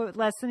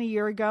 less than a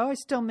year ago. I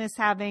still miss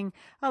having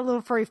a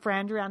little furry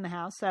friend around the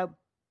house. So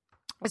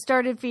I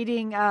started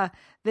feeding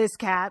this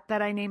cat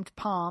that I named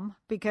Palm,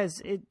 because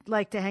it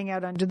liked to hang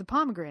out under the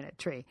pomegranate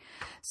tree.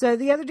 So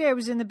the other day I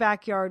was in the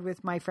backyard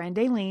with my friend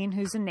Aileen,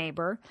 who's a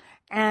neighbor.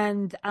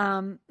 And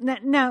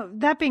now,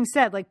 that being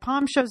said, like,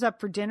 Palm shows up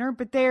for dinner,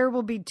 but there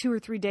will be 2 or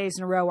 3 days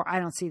in a row where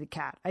I don't see the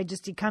cat.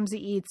 He comes, he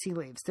eats, he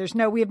leaves.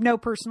 We have no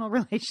personal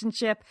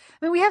relationship.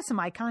 I mean, we have some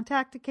eye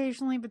contact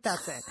occasionally, but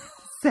that's it.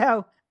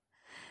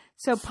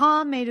 So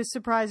Palm made a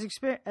surprise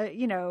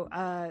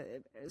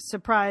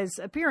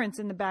appearance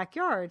in the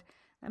backyard.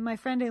 And my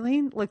friend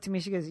Aileen looked at me.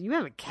 She goes, "You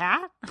have a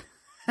cat?"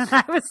 And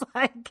I was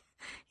like,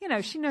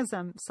 she knows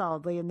I'm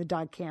solidly in the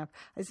dog camp.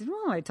 I said,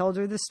 "Well, I told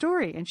her the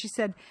story." And she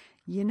said,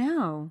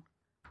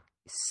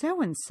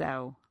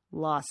 "So-and-so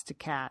lost a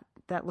cat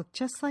that looked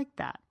just like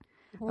that."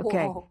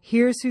 Okay, Whoa.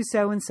 here's who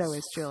so-and-so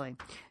is, Julie.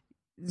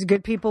 The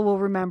good people will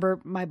remember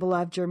my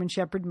beloved German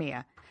Shepherd,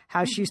 Mia,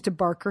 how she used to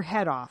bark her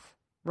head off,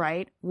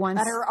 right? Once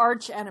At her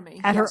arch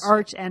enemy. At her Yes.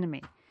 arch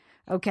enemy.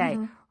 Okay.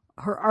 Mm-hmm.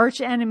 Her arch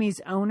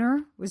enemy's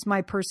owner was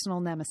my personal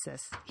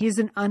nemesis. He's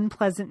an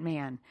unpleasant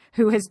man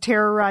who has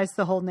terrorized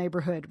the whole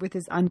neighborhood with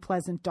his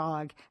unpleasant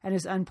dog and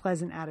his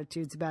unpleasant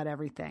attitudes about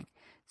everything.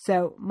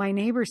 So my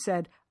neighbor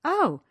said,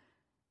 "Oh,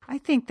 I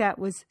think that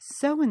was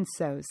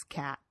so-and-so's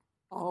cat."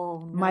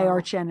 Oh, no. My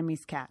arch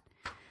enemy's cat.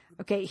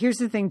 Okay, here's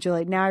the thing,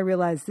 Julie. Now I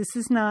realize this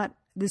is not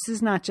I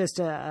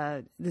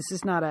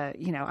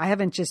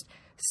haven't just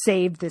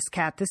saved this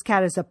cat. This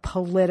cat is a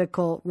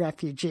political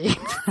refugee.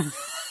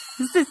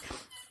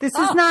 This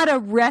is not a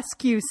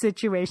rescue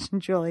situation,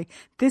 Julie.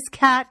 This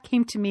cat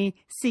came to me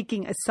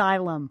seeking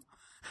asylum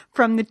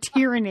from the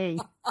tyranny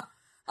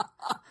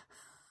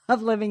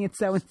of living in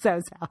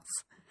so-and-so's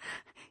house.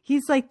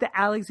 He's like the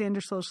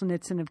Alexander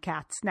Solzhenitsyn of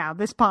cats now,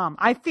 this Palm.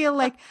 I feel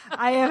like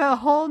I have a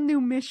whole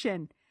new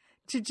mission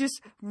to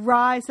just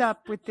rise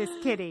up with this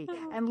kitty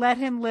and let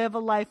him live a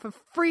life of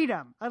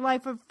freedom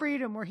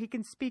where he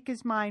can speak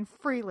his mind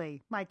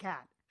freely, my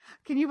cat.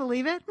 Can you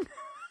believe it?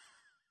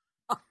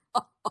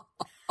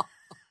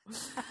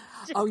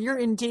 Oh, you're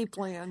in deep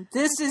land.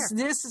 This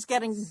is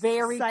getting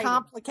very Exciting.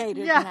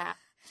 complicated Yeah. now.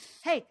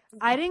 Hey,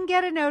 I didn't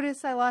get a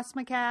notice I lost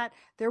my cat.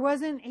 He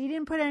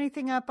didn't put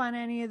anything up on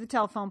any of the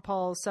telephone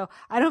poles, so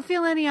I don't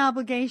feel any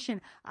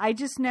obligation. I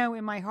just know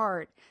in my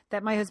heart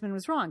that my husband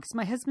was wrong, because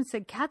my husband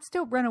said cats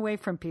don't run away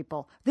from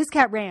people. This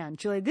cat ran,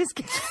 Julie. This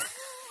cat,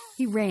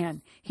 he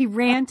ran. He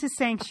ran to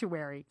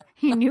sanctuary.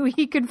 He knew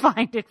he could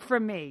find it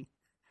from me.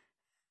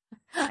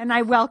 And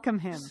I welcome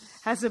him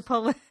as with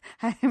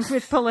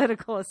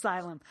political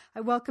asylum.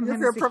 I welcome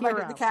him as a provided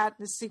hero. the cat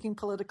is seeking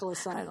political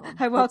asylum.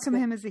 I welcome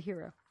him as a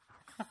hero.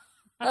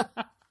 I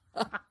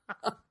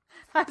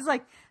was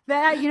like,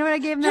 that. You know what I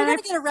gave him You're that going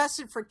night? to get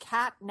arrested for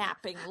cat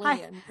napping,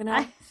 Lian.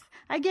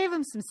 I gave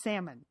him some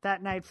salmon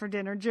that night for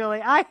dinner,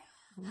 Julie. I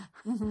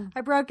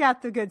broke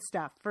out the good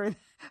stuff for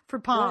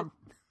Palm,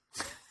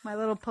 my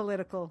little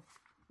political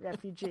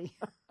refugee.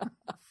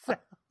 So,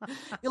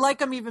 You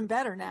like him even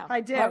better now. I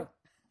do. Right?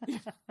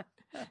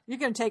 You're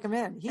going to take him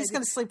in. He's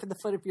going to sleep at the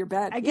foot of your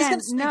bed. He's Again, going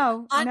to sleep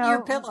on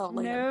your pillow,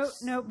 Lian.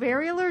 No,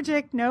 very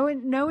allergic. No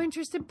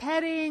interest in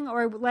petting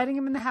or letting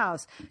him in the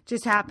house.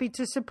 Just happy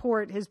to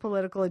support his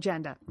political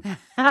agenda.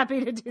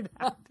 Happy to do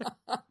that.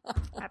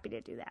 Happy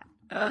to do that.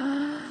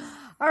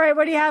 All right,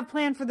 what do you have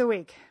planned for the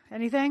week?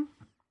 Anything?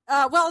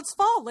 Well, it's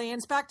fall, Lian.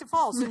 It's back to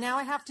fall. So now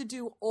I have to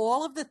do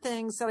all of the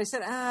things that I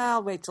said,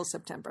 I'll wait till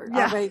September.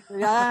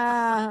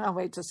 Yeah. I'll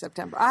wait till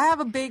September. I have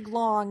a big,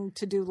 long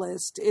to-do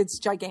list. It's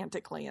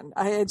gigantic, Lian.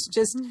 It's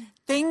just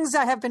things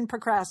I have been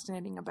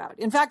procrastinating about.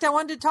 In fact, I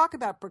wanted to talk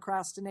about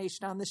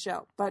procrastination on the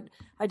show, but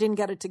I didn't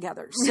get it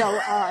together. So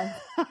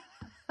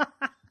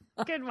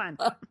Good one.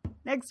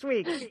 Next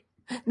week.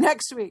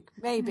 next week,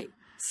 maybe.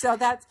 So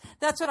that's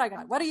what I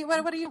got. What are you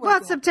working Well,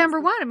 on? it's September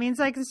 1. It means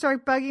I can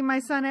start bugging my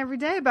son every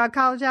day about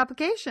college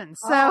applications.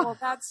 So, well,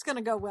 that's going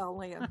to go well,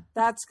 Lian.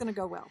 That's going to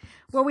go well.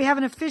 well, we have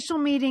an official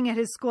meeting at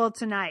his school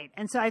tonight.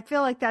 And so I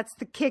feel like that's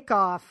the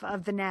kickoff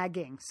of the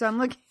nagging. So I'm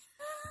looking,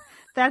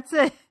 that's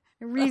a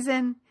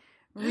reason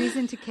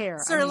to care.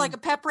 Sort of like a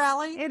pep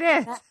rally? It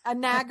is. A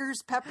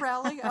nagger's pep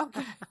rally?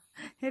 Okay.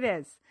 It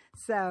is.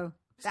 So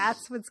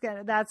That's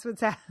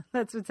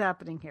what's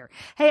happening here.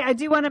 Hey, I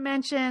do want to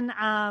mention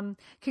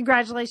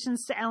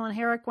congratulations to Ellen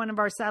Herrick, one of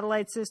our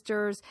satellite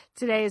sisters.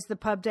 Today is the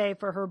pub day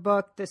for her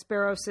book, The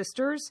Sparrow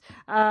Sisters.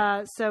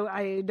 So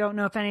I don't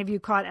know if any of you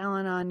caught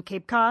Ellen on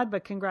Cape Cod,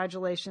 but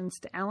congratulations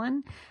to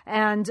Ellen.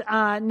 And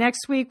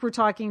next week we're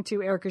talking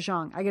to Erica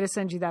Zhang. I got to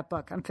send you that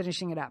book. I'm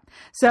finishing it up,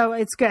 so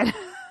it's good.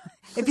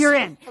 If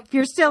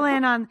you're still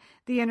in on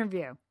the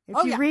interview,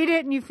 if you read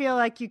it and you feel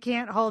like you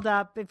can't hold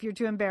up, if you're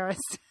too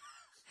embarrassed.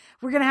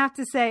 We're going to have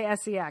to say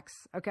SEX,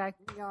 okay?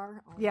 We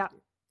are? Yeah,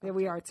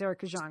 we are. It's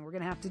Erica Zhang. We're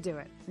going to have to do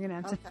it. You're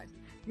going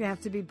to have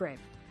to be brave.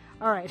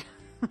 All right.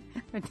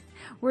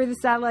 We're the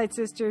Satellite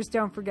Sisters.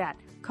 Don't forget,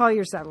 call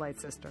your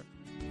satellite sister.